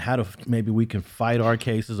 and how to maybe we can fight our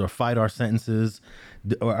cases or fight our sentences?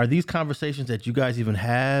 Or are these conversations that you guys even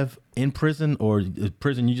have in prison, or is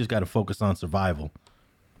prison you just got to focus on survival?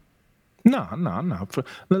 No, no, no.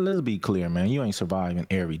 Let's be clear, man. You ain't surviving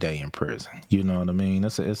every day in prison. You know what I mean?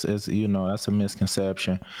 It's that's a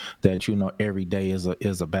misconception that every day is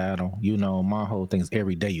a battle. My whole thing is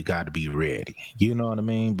every day you got to be ready. You know what I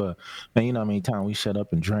mean? But man, you know how many times we shut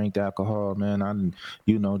up and drank alcohol, man. I done,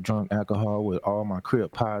 drunk alcohol with all my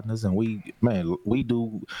crib partners, and we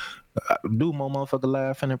do more motherfucker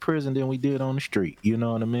laughing in prison than we did on the street. You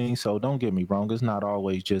know what I mean? So don't get me wrong. It's not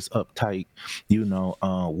always just uptight,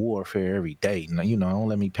 warfare every day. Now, don't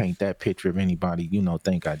let me paint that picture of anybody,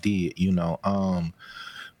 think I did,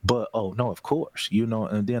 but oh no, of course,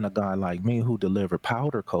 and then a guy like me who delivered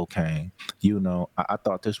powder cocaine, I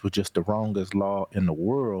thought this was just the wrongest law in the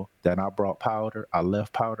world that I brought powder, I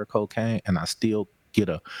left powder cocaine, and I still get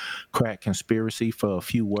a crack conspiracy for a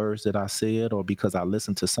few words that I said, or because I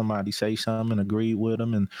listened to somebody say something and agreed with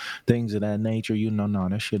them and things of that nature. No,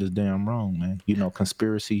 that shit is damn wrong, man.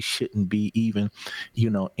 Conspiracy shouldn't be even,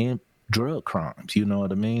 in drug crimes. You know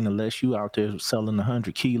what I mean? Unless you out there selling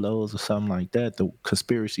 100 kilos or something like that, the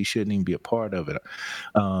conspiracy shouldn't even be a part of it.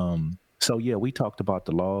 So yeah, we talked about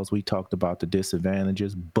the laws, we talked about the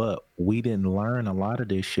disadvantages, but we didn't learn a lot of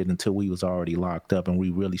this shit until we was already locked up, and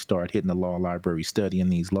we really started hitting the law library, studying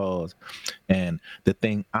these laws. And the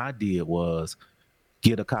thing I did was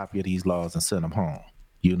get a copy of these laws and send them home.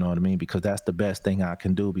 You know what I mean? Because that's the best thing I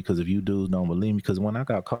can do. Because if you dudes don't believe me, because when I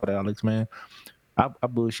got caught, Alex, man, I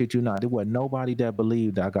bullshit you not. There wasn't nobody that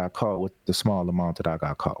believed I got caught with the small amount that I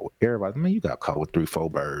got caught with. Everybody, man, you got caught with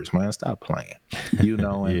 3-4 birds, man. Stop playing.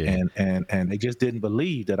 And Yeah. and they just didn't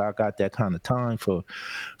believe that I got that kind of time for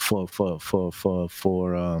for for for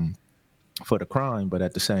for um for the crime. But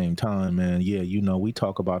at the same time, man, yeah, we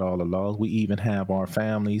talk about all the laws. We even have our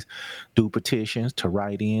families do petitions to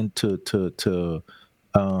write in to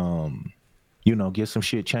um get some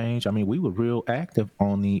shit changed. I mean, we were real active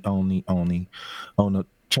on the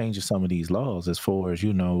changing some of these laws, as far as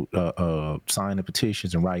signing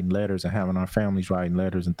petitions and writing letters and having our families writing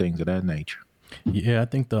letters and things of that nature. Yeah, I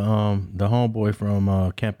think the homeboy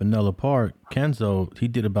from Campanella Park, Kenzo, he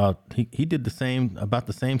did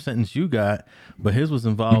the same sentence you got, but his was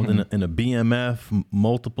involved Hmm. in a BMF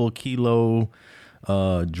multiple kilo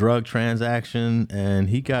drug transaction, and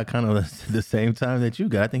he got kind of the same time that you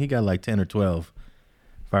got. I think he got like 10 or 12,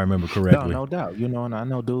 if I remember No, correctly. no doubt. And I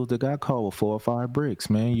know dudes that got caught with 4 or 5 bricks,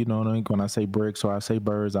 man. You know what I mean? When I say bricks or I say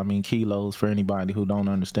birds, I mean kilos for anybody who don't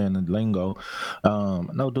understand the lingo.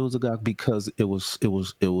 No dudes that got, because it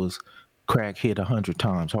was crack hit 100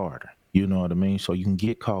 times harder. You know what I mean? So you can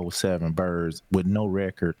get caught with 7 birds with no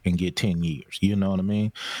record and get 10 years. You know what I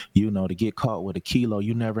mean? To get caught with a kilo,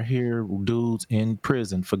 you never hear dudes in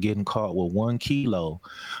prison for getting caught with 1 kilo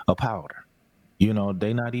of powder.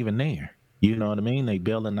 They not even there. You know what I mean? They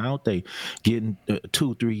bailing out. They getting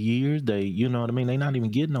 2-3 years. They, you know what I mean? They not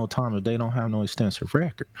even getting no time if they don't have no extensive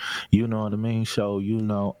record. You know what I mean? So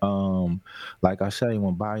like I say,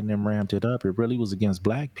 when Biden them ramped it up, it really was against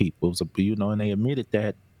black people. It was and they admitted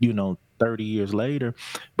that 30 years later,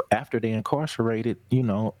 after they incarcerated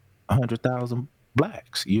 100,000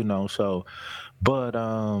 blacks. So but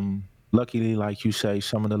luckily, like you say,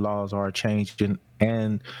 some of the laws are changing,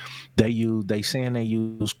 and they saying they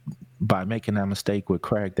use, by making that mistake with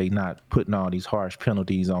crack, they not putting all these harsh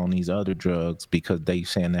penalties on these other drugs because they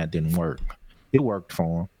saying that didn't work. It worked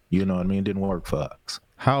for them. You know what I mean? It didn't work for us.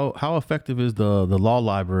 How effective is the law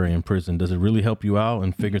library in prison? Does it really help you out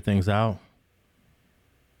and figure things out?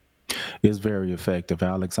 It's very effective,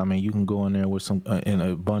 Alex. I mean, you can go in there with some in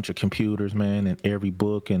a bunch of computers, man, and every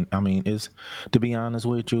book. And I mean, it's, to be honest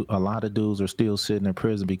with you, a lot of dudes are still sitting in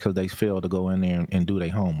prison because they failed to go in there and do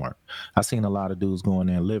their homework. I seen a lot of dudes go in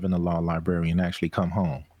there and live in the law library and actually come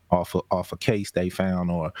home off a case they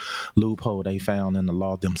found or loophole they found in the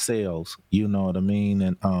law themselves. You know what I mean?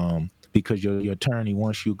 And because your attorney,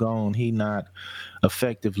 once you gone, he not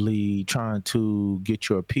effectively trying to get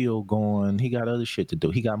your appeal going. He got other shit to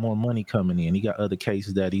do. He got more money coming in. He got other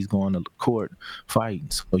cases that he's going to court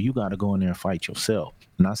fighting. So you got to go in there and fight yourself.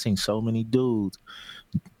 And I've seen so many dudes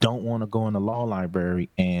don't want to go in the law library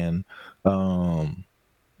and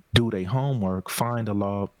do their homework, find a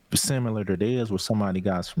law similar to theirs where somebody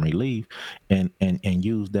got some relief, and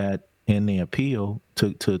use that in their appeal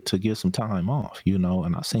to get some time off, you know.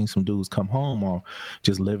 And I seen some dudes come home off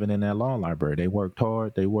just living in that law library. They worked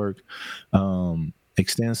hard, they worked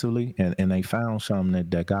extensively, and they found something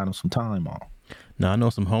that got them some time off. Now I know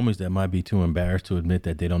some homies that might be too embarrassed to admit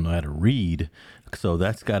that they don't know how to read. So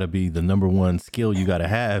that's got to be the number one skill you got to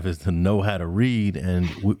have, is to know how to read. And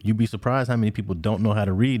you'd be surprised how many people don't know how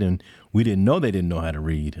to read, and we didn't know they didn't know how to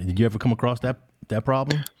read. Did you ever come across that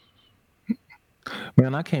problem?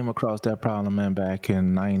 Man, I came across that problem, man, back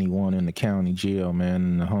in '91 in the county jail, man.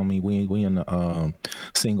 And the homie, we in the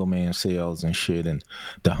single man cells and shit. And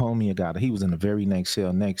the homie he was in the very next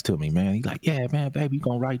cell next to me, man. He like, yeah, man, baby, you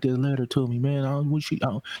gonna write this letter to me, man?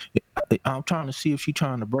 I'm trying to see if she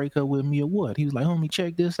trying to break up with me or what. He was like, homie,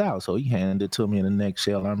 check this out. So he handed it to me in the next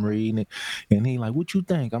cell. I'm reading it, and he like, what you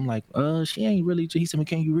think? I'm like, she ain't really. He said,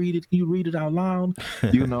 can you read it? Can you read it out loud?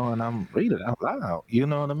 You know, and I'm read it out loud. You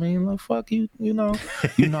know what I mean? Like, fuck you,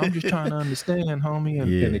 I'm just trying to understand, homie, and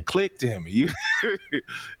Yeah. it clicked in me.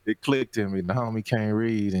 It clicked in me. The homie can't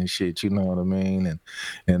read and shit. You know what I mean?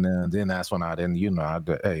 And then that's when I didn't,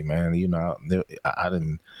 hey man, I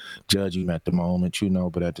didn't judge him at the moment,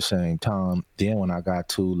 but at the same time, then when I got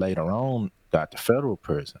to later on, got to federal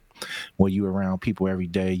prison, where you around people every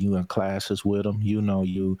day, you in classes with them,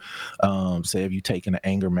 say if you taking an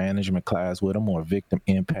anger management class with them or a victim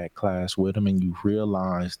impact class with them, and you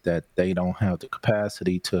realize that they don't have the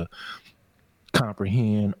capacity to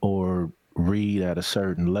comprehend or read at a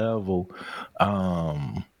certain level,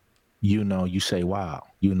 you say, wow,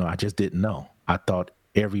 I just didn't know. I thought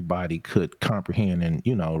everybody could comprehend and,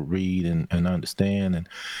 read and understand,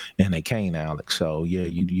 and they can't, Alex. So yeah,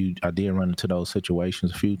 I did run into those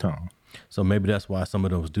situations a few times. So maybe that's why some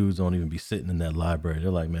of those dudes don't even be sitting in that library.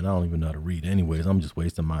 They're like, man, I don't even know how to read anyways. I'm just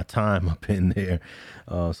wasting my time up in there.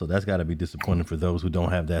 So that's got to be disappointing for those who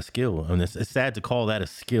don't have that skill. And it's sad to call that a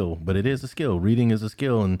skill, but it is a skill. Reading is a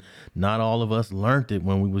skill, and not all of us learned it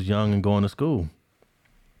when we was young and going to school.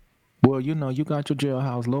 Well, you got your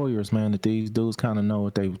jailhouse lawyers, man, that these dudes kind of know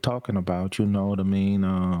what they were talking about. You know what I mean?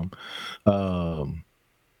 Um,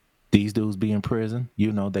 these dudes be in prison.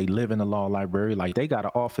 They live in the law library. Like, they got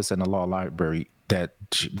an office in the law library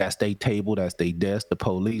that's their table, that's their desk. The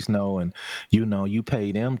police know, and you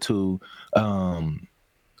pay them to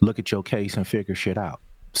look at your case and figure shit out.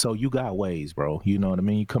 So you got ways, bro. You know what I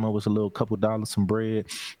mean? You come up with a little couple dollars, some bread.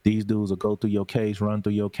 These dudes will go through your case, run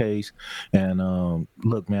through your case, and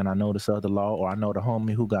look, man, I know this other law, or I know the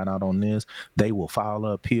homie who got out on this. They will file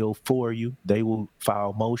an appeal for you. They will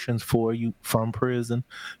file motions for you from prison.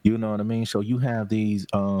 You know what I mean? So you have these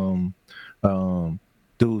dudes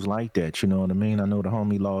like that. You know what I mean? I know the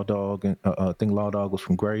homie Law Dog, and I think Law Dog was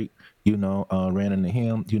from Great. Ran into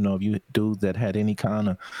him. If you dudes that had any kind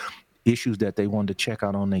of issues that they wanted to check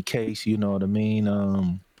out on their case, you know what I mean?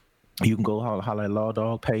 You can go holler at Law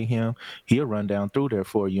Dog, pay him. He'll run down through there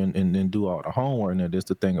for you and do all the homework. And that's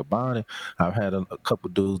the thing about it. I've had a couple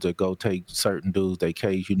dudes that go take certain dudes their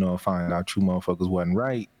case, and find out you motherfuckers wasn't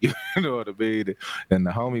right. You know what I mean? And the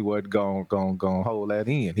homie wasn't going hold that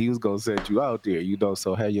in. He was going to set you out there,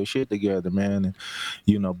 so have your shit together, man.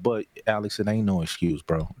 And, but Alex, it ain't no excuse,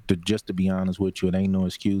 bro. Just to be honest with you, it ain't no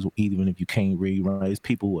excuse. Even if you can't read, right? It's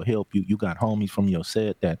people who will help you. You got homies from your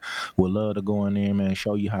set that would love to go in there, man,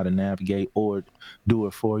 show you how to navigate or do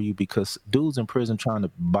it for you, because dudes in prison trying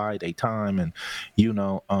to buy their time and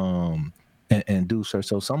and do so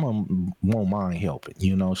some of them won't mind helping,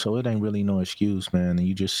 so it ain't really no excuse, man. And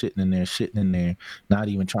you just sitting in there, not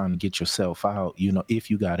even trying to get yourself out, if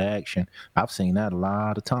you got action. I've seen that a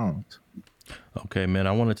lot of times. Okay, man,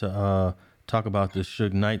 I wanted to talk about this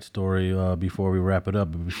Suge Knight story before we wrap it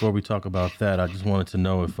up. But before we talk about that, I just wanted to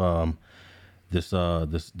know if this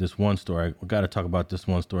one story. We got to talk about this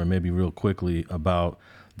one story maybe real quickly about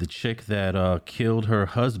the chick that killed her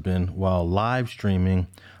husband while live streaming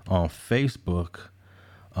on Facebook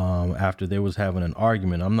after they was having an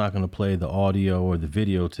argument. I'm not going to play the audio or the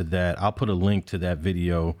video to that. I'll put a link to that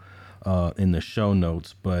video in the show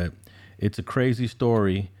notes, but it's a crazy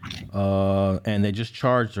story. And they just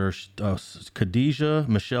charged her. Khadijah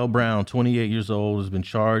Michelle Brown, 28 years old, has been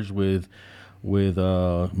charged with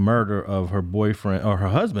murder of her boyfriend, or her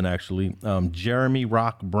husband actually, Jeremy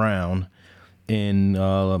Rock Brown, in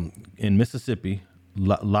Mississippi,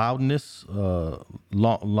 Lowndes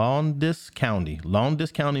County,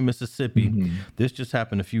 Mississippi. Mm-hmm. This just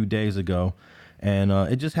happened a few days ago, and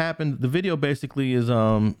it just happened. The video basically is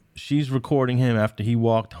she's recording him after he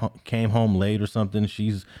came home late or something.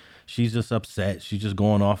 She's she's just upset. She's just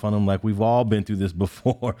going off on him like we've all been through this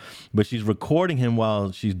before. But she's recording him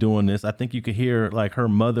while she's doing this. I think you could hear like her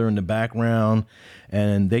mother in the background,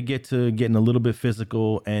 and they get to getting a little bit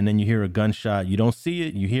physical, and then you hear a gunshot. You don't see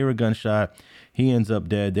it, you hear a gunshot. He ends up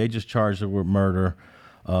dead. They just charged her with murder.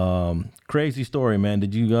 Crazy story, man.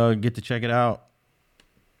 Did you get to check it out?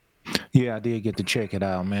 Yeah, I did get to check it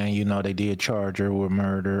out, man. You know, they did charge her with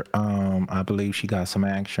murder. I believe she got some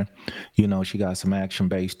action. You know, she got some action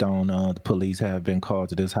based on the police have been called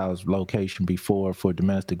to this house location before for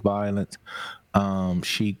domestic violence.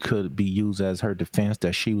 She could be used as her defense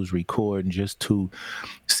that she was recording just to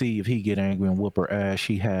see if he get angry and whoop her ass.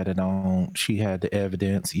 She had it on. She had the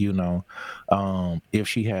evidence. You know, if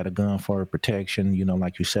she had a gun for her protection, you know,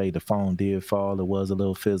 like you say, the phone did fall. It was a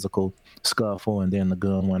little physical scuffle, and then the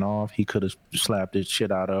gun went off. He could have slapped the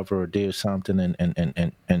shit out of her or did something,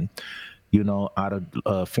 and you know, out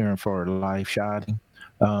of fearing for her life, shot him.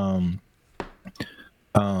 Um,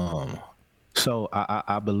 um, so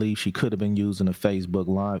I believe she could have been using a Facebook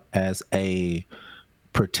Live as a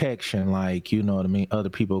protection, like, you know what I mean? Other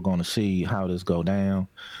people are going to see how this go down.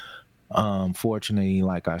 Fortunately,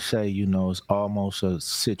 like I say, you know, it's almost a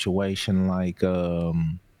situation like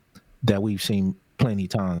that we've seen plenty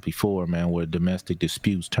times before, man, where domestic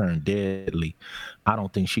disputes turn deadly. I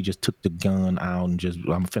don't think she just took the gun out and just,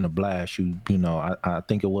 I'm finna blast you. You know, I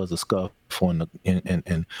think it was a scuffle.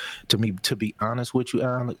 And to me, to be honest with you,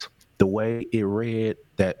 Alex, the way it read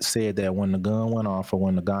that said that when the gun went off or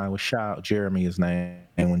when the guy was shot, Jeremy his name,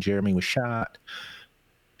 and when Jeremy was shot,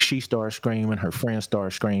 she started screaming, her friends started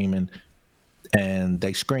screaming, and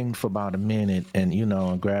they screamed for about a minute, and you know,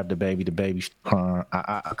 and grabbed the baby's crying.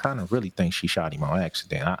 I kind of really think she shot him on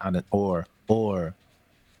accident, or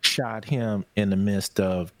shot him in the midst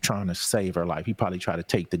of trying to save her life. He probably tried to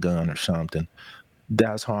take the gun or something.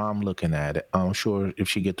 That's how I'm looking at it. I'm sure if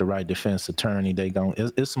she get the right defense attorney, they gon'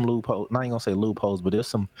 it's some loopholes. I ain't gonna say loopholes, but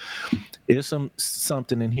there's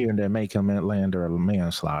something in here that make him land or a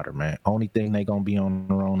manslaughter, man. Only thing they gonna be on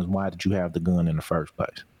their own is why did you have the gun in the first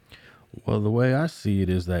place? Well, the way I see it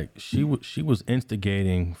is that she was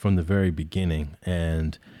instigating from the very beginning,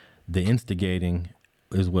 and the instigating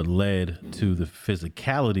is what led to the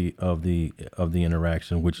physicality of the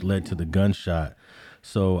interaction, which led to the gunshot.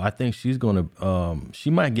 So I think she's going to she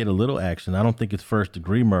might get a little action. I don't think it's first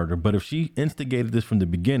degree murder, but if she instigated this from the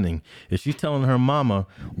beginning, if she's telling her mama,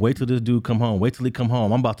 wait till this dude come home, wait till he come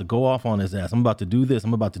home, I'm about to go off on his ass, I'm about to do this,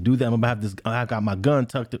 I'm about to do that, I'm about to have this, I got my gun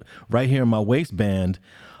tucked right here in my waistband.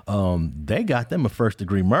 They got them a first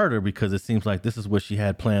degree murder because it seems like this is what she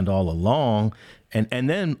had planned all along. And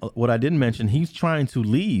then what I didn't mention, he's trying to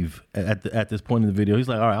leave at this point in the video. He's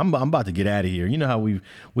like, all right, I'm about to get out of here. You know how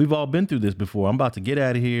we've all been through this before. I'm about to get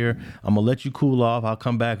out of here. I'm gonna let you cool off. I'll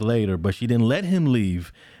come back later. But she didn't let him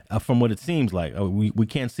leave. From what it seems like, we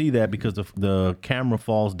can't see that because the camera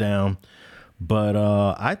falls down. But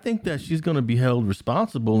I think that she's going to be held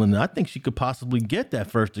responsible, and I think she could possibly get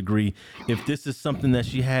that first degree if this is something that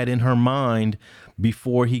she had in her mind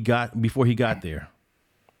before he got there.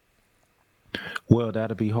 Well,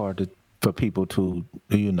 that'd be hard for people to,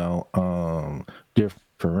 you know,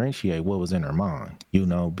 differentiate what was in her mind, you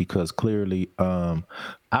know, because clearly,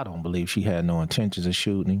 I don't believe she had no intentions of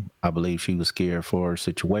shooting him. I believe she was scared for her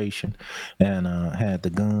situation and had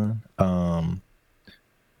the gun.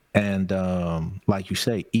 And like you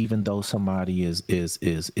say, even though somebody is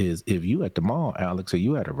if you at the mall, Alex, or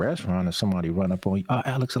you at a restaurant and somebody run up on you, oh,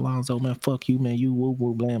 Alex Alonso, man, fuck you, man, you woo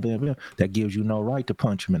woo, blam blam blam. That gives you no right to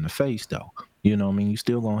punch him in the face, though. You know what I mean? You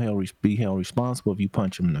still gonna be held responsible if you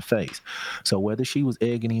punch him in the face. So whether she was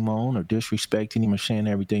egging him on or disrespecting him or saying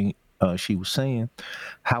everything she was saying,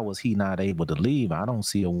 how was he not able to leave? I don't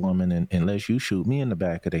see a woman, unless you shoot me in the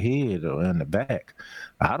back of the head or in the back,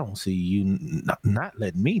 I don't see you not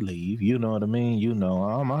letting me leave. You know what I mean? You know,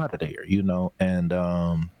 I'm out of there, you know, and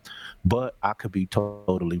but I could be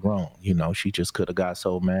totally wrong. You know, she just could have got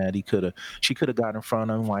so mad. She could have got in front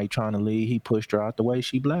of him while he trying to leave. He pushed her out the way,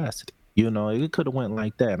 she blasted. You know, it could have went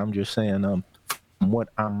like that. I'm just saying, from what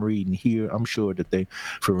I'm reading here, I'm sure that they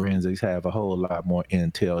forensics have a whole lot more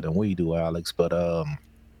intel than we do, Alex. But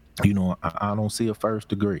you know, I don't see a first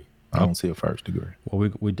degree. I don't see a first degree.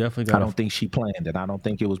 Well, we definitely got. I don't think she planned it. I don't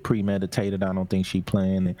think it was premeditated. I don't think she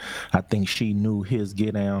planned it. I think she knew his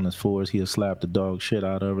get down as far as he'll slap the dog shit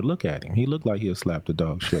out of her. Look at him. He looked like he'll slap the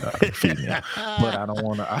dog shit out of a female. But I don't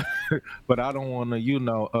want to. But I don't want to, you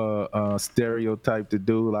know, stereotype the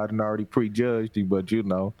dude. I done already prejudged him. But you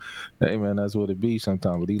know, hey man, that's what it be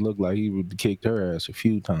sometimes. But he looked like he would kicked her ass a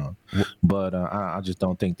few times. But I just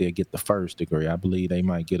don't think they'll get the first degree. I believe they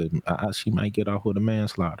might get she might get off with a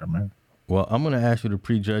manslaughter, man. Well, I'm going to ask you to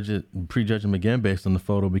prejudge him again based on the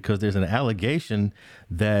photo because there's an allegation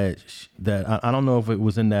that I don't know if it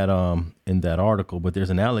was in that article, but there's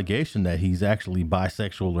an allegation that he's actually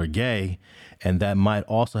bisexual or gay, and that might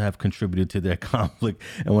also have contributed to their conflict.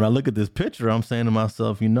 And when I look at this picture, I'm saying to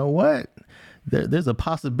myself, you know what? There's a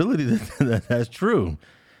possibility that that's true.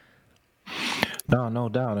 No, no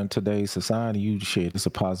doubt. In today's society, you shit, it's a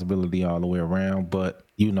possibility all the way around. But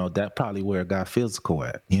that probably where it got physical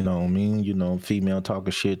at. You know what I mean? Female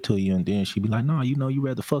talking shit to you, and then she be like, "No, you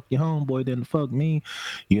rather fuck your homeboy than to fuck me."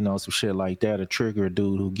 Some shit like that to trigger a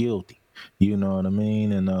dude who guilty. You know what I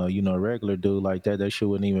mean? And a regular dude like that shit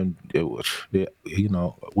wouldn't even.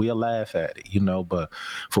 We'll laugh at it. But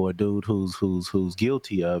for a dude who's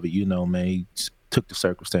guilty of it, man, took the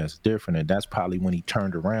circumstances different, and that's probably when he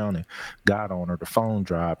turned around and got on her. The phone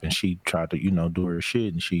dropped, and she tried to do her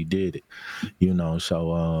shit, and she did it.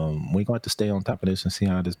 So we're going to stay on top of this and see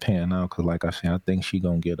how this pan out, because like I said, I think she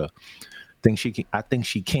gonna get I think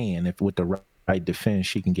she can, if with the right defense,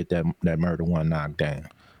 she can get that murder one knocked down.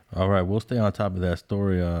 All right, we'll stay on top of that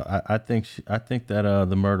story. I think that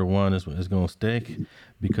the murder one is going to stick,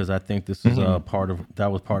 because I think this is part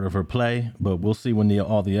of her play. But we'll see when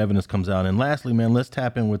all the evidence comes out. And lastly, man, let's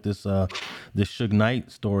tap in with this Suge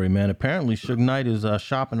Knight story, man. Apparently, Suge Knight is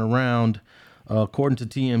shopping around. According to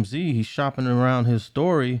TMZ, he's shopping around his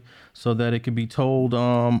story so that it could be told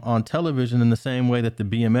on television in the same way that the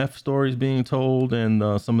BMF story is being told,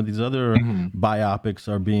 and some of these other biopics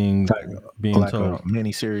are being like told. A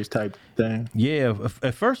mini-series type thing. Yeah,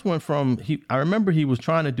 at first went from I remember he was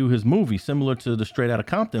trying to do his movie similar to the Straight Outta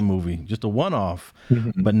Compton movie, just a one-off.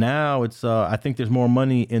 But now it's I think there's more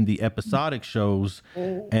money in the episodic shows,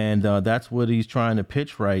 and that's what he's trying to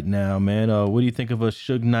pitch right now, man. What do you think of a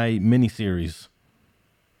Suge Knight miniseries?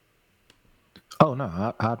 Oh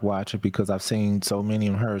no, I'd watch it, because I've seen so many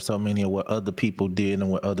and heard so many of what other people did and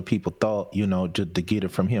what other people thought, just to get it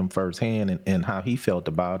from him firsthand, and how he felt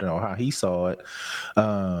about it or how he saw it.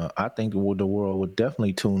 I think the world would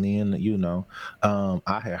definitely tune in.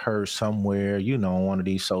 I had heard somewhere, on one of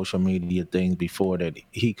these social media things before, that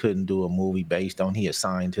he couldn't do a movie based on he had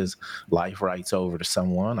signed his life rights over to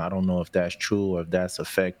someone. I don't know if that's true, or if that's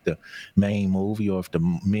affect the main movie, or if the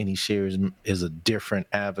mini series is a different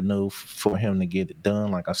avenue for him to get it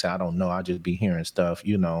done. Like I said, I don't know. I just be hearing stuff,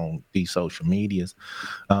 these social medias.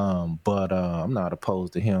 But I'm not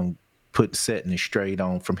opposed to him setting it straight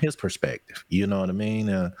on from his perspective. You know what I mean?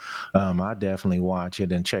 I definitely watch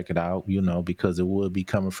it and check it out, because it would be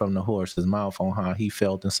coming from the horse's mouth on how he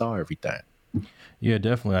felt and saw everything. Yeah,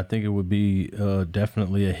 definitely. I think it would be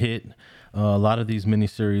definitely a hit. A lot of these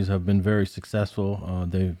miniseries have been very successful.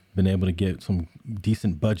 They've been able to get some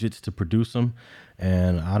decent budgets to produce them,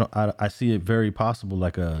 and I see it very possible,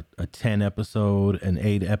 like a 10 episode, an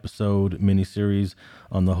 8 episode miniseries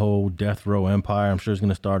on the whole Death Row Empire. I'm sure it's going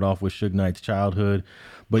to start off with Suge Knight's childhood,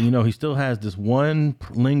 but he still has this one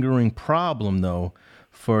lingering problem though.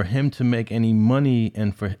 For him to make any money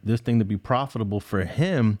and for this thing to be profitable for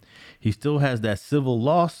him, he still has that civil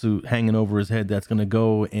lawsuit hanging over his head that's going to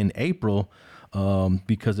go in April,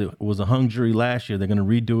 because it was a hung jury last year. They're going to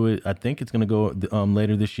redo it. I think it's going to go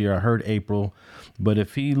later this year. I heard April. But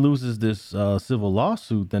if he loses this civil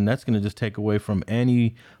lawsuit, then that's going to just take away from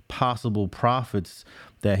any possible profits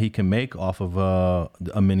that he can make off of a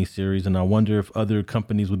miniseries. And I wonder if other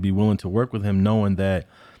companies would be willing to work with him, knowing that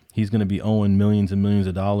he's going to be owing millions and millions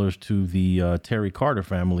of dollars to the Terry Carter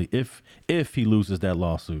family if he loses that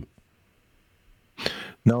lawsuit.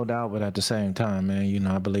 No doubt, but at the same time, man,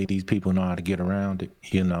 I believe these people know how to get around it,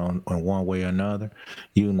 in one way or another.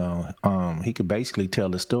 He could basically tell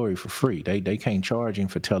the story for free. They can't charge him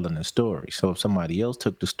for telling the story. So if somebody else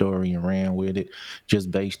took the story and ran with it,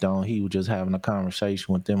 just based on he was just having a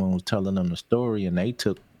conversation with them and was telling them the story, and they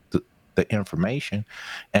took the information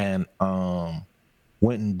and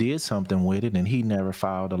went and did something with it, and he never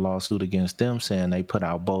filed a lawsuit against them saying they put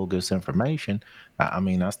out bogus information,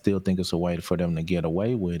 I still think it's a way for them to get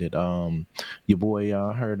away with it. Your boy,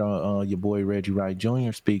 heard your boy Reggie Wright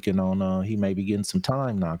Jr. speaking on he may be getting some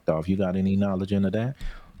time knocked off. You got any knowledge into that?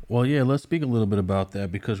 Well, yeah, let's speak a little bit about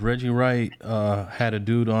that, because Reggie Wright had a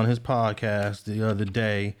dude on his podcast the other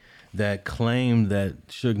day that claimed that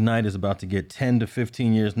Suge Knight is about to get 10 to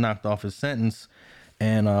 15 years knocked off his sentence.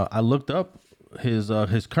 And I looked up his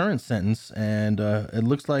current sentence, and it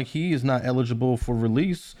looks like he is not eligible for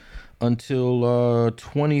release until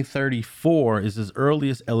 2034 is his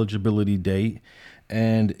earliest eligibility date.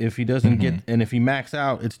 And if he doesn't get, and if he max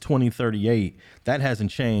out, it's 2038. That hasn't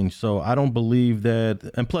changed. So I don't believe that.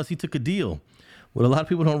 And plus, he took a deal What a lot of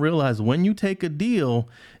people don't realize, when you take a deal,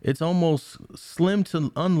 it's almost slim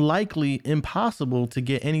to unlikely impossible to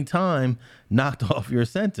get any time knocked off your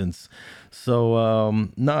sentence. So,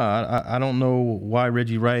 I don't know why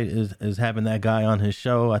Reggie Wright is having that guy on his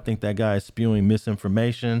show. I think that guy is spewing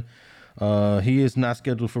misinformation. He is not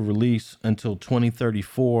scheduled for release until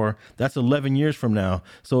 2034. That's 11 years from now.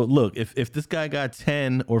 So look, if this guy got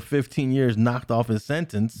 10 or 15 years knocked off his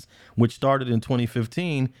sentence, which started in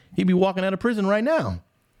 2015, he'd be walking out of prison right now.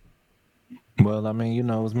 Well, I mean,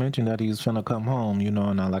 it was mentioned that he was finna come home,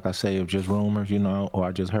 and like I say, it's just rumors, or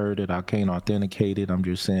I just heard it. I can't authenticate it. I'm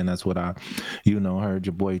just saying that's what I, heard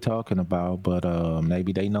your boy talking about. But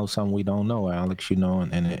maybe they know something we don't know, Alex,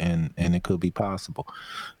 and it could be possible.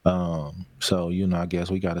 So, I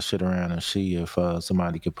guess we got to sit around and see if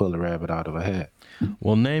somebody could pull a rabbit out of a hat.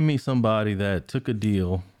 Well, name me somebody that took a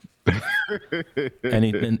deal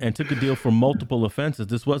and took a deal for multiple offenses.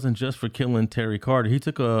 This wasn't just for killing Terry Carter. He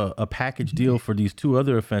took a package deal for these two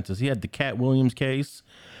other offenses. He had the Cat Williams case,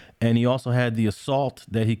 and he also had the assault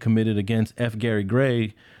that he committed against F. Gary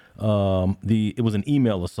Gray. It was an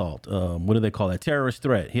email assault. What do they call that? Terrorist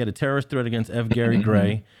threat. He had a terrorist threat against F. Gary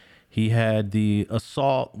Gray. He had the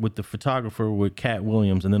assault with the photographer with Cat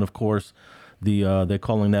Williams, and then of course they're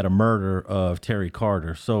calling that a murder of Terry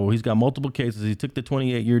Carter. So he's got multiple cases. He took the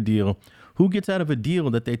 28-year deal. Who gets out of a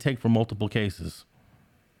deal that they take for multiple cases?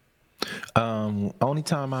 Only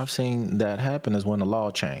time I've seen that happen is when the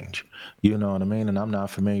law change. You know what I mean? And I'm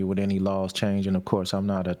not familiar with any laws changing. Of course, I'm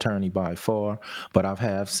not an attorney by far, but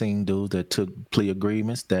have seen dudes that took plea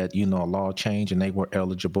agreements that, a law change and they were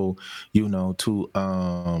eligible,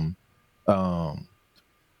 to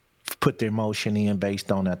put their motion in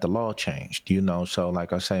based on that the law changed, so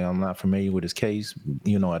like I say, I'm not familiar with his case,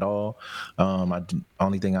 at all.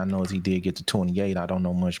 Only thing I know is he did get to 28. I don't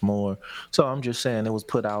know much more, so I'm just saying it was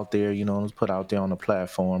put out there, it was put out there on a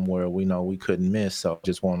platform where we know we couldn't miss. So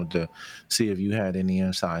just wanted to see if you had any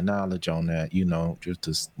inside knowledge on that, just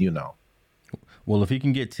to Well, if he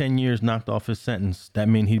can get 10 years knocked off his sentence, that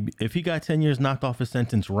means if he got 10 years knocked off his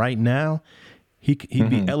sentence right now, he'd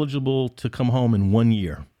be eligible to come home in 1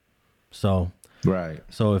 year. So, right.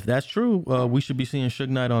 So if that's true, we should be seeing Suge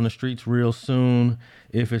Knight on the streets real soon.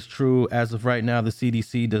 If it's true, as of right now, the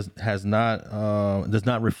CDC does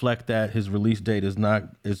not reflect that his release date is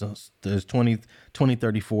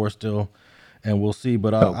 2034 still, and we'll see.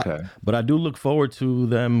 But I do look forward to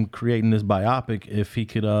them creating this biopic if he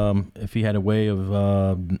had a way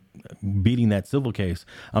of beating that civil case.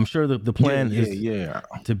 I'm sure the plan is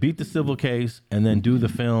to beat the civil case and then do the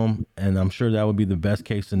film, and I'm sure that would be the best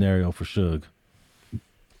case scenario for Suge.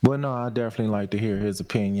 Well, no, I definitely like to hear his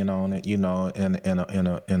opinion on it, in a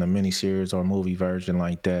miniseries or movie version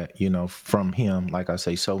like that, from him. Like I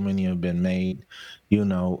say, so many have been made,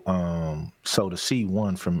 so to see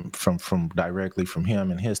one from directly from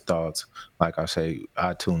him and his thoughts, like I say,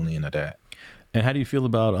 I tune into that. And how do you feel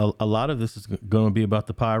about a lot of this is going to be about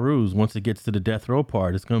the Pyrus? Once it gets to the death row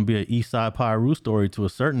part, it's going to be an East Side Pyru story to a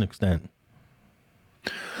certain extent.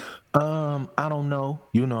 I don't know,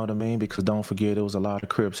 you know what I mean? Because don't forget, there was a lot of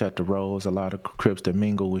Crips at the Rose, a lot of Crips that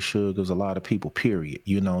mingle with Suge. There was a lot of people, period,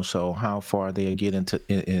 so how far they get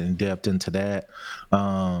in depth into that,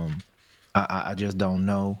 I just don't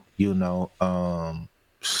know,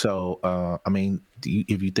 So, I mean,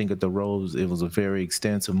 if you think of the Rose, it was a very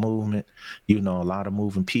extensive movement, a lot of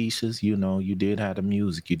moving pieces, you did have the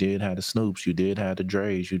music, you did have the Snoops, you did have the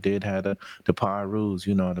Dre's, you did have the Pyrus,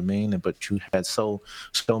 you know what I mean? But you had so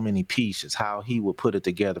many pieces. How he would put it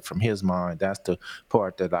together from his mind, that's the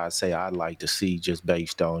part that I say I'd like to see, just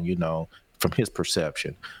based on, from his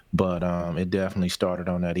perception. But it definitely started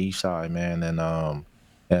on that East Side, man, and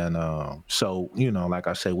so, like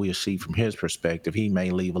I said, we'll see from his perspective. He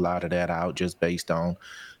may leave a lot of that out just based on,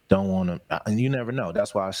 don't want to, and you never know.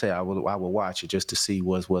 That's why I say I will watch it just to see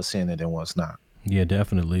what's in it and what's not. Yeah,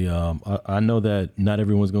 definitely. I know that not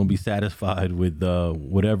everyone's going to be satisfied with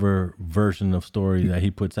whatever version of story that he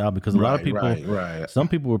puts out, because a lot of people, some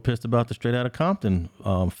people were pissed about the Straight Outta Compton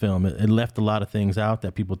film. It left a lot of things out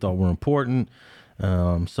that people thought were important.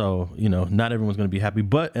 So, not everyone's going to be happy,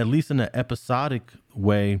 but at least in an episodic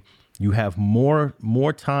way, you have more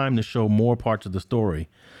time to show more parts of the story.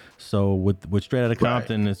 So with Straight Outta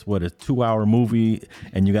Compton, it's a 2-hour movie,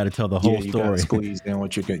 and you got to tell the whole story. You got to squeeze in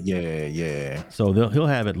what you can. Yeah. So he'll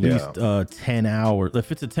have at least 10 hours.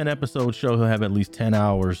 If it's a 10 episode show, he'll have at least 10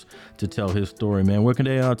 hours to tell his story, man. Where can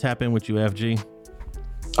they tap in with you, FG?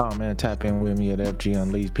 Oh man, tap in with me at FG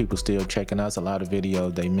Unleashed. People still checking us. A lot of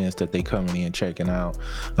videos they missed that they coming in checking out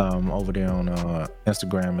over there on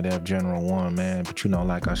Instagram at F General One, man. But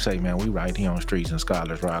like I say, man, we right here on Streets and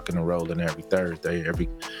Scholars, rocking and rolling every Thursday,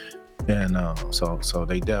 so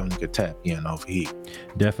they definitely could tap in over here.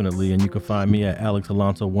 Definitely. And you can find me at Alex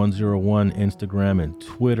Alonso 101, Instagram and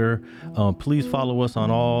Twitter. Please follow us on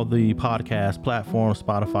all the podcast platforms,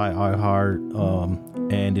 Spotify,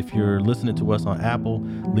 iHeart. And if you're listening to us on Apple,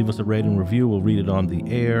 leave us a rating review. We'll read it on the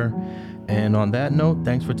air. And on that note,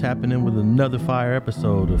 thanks for tapping in with another fire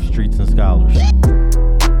episode of Streets and Scholars.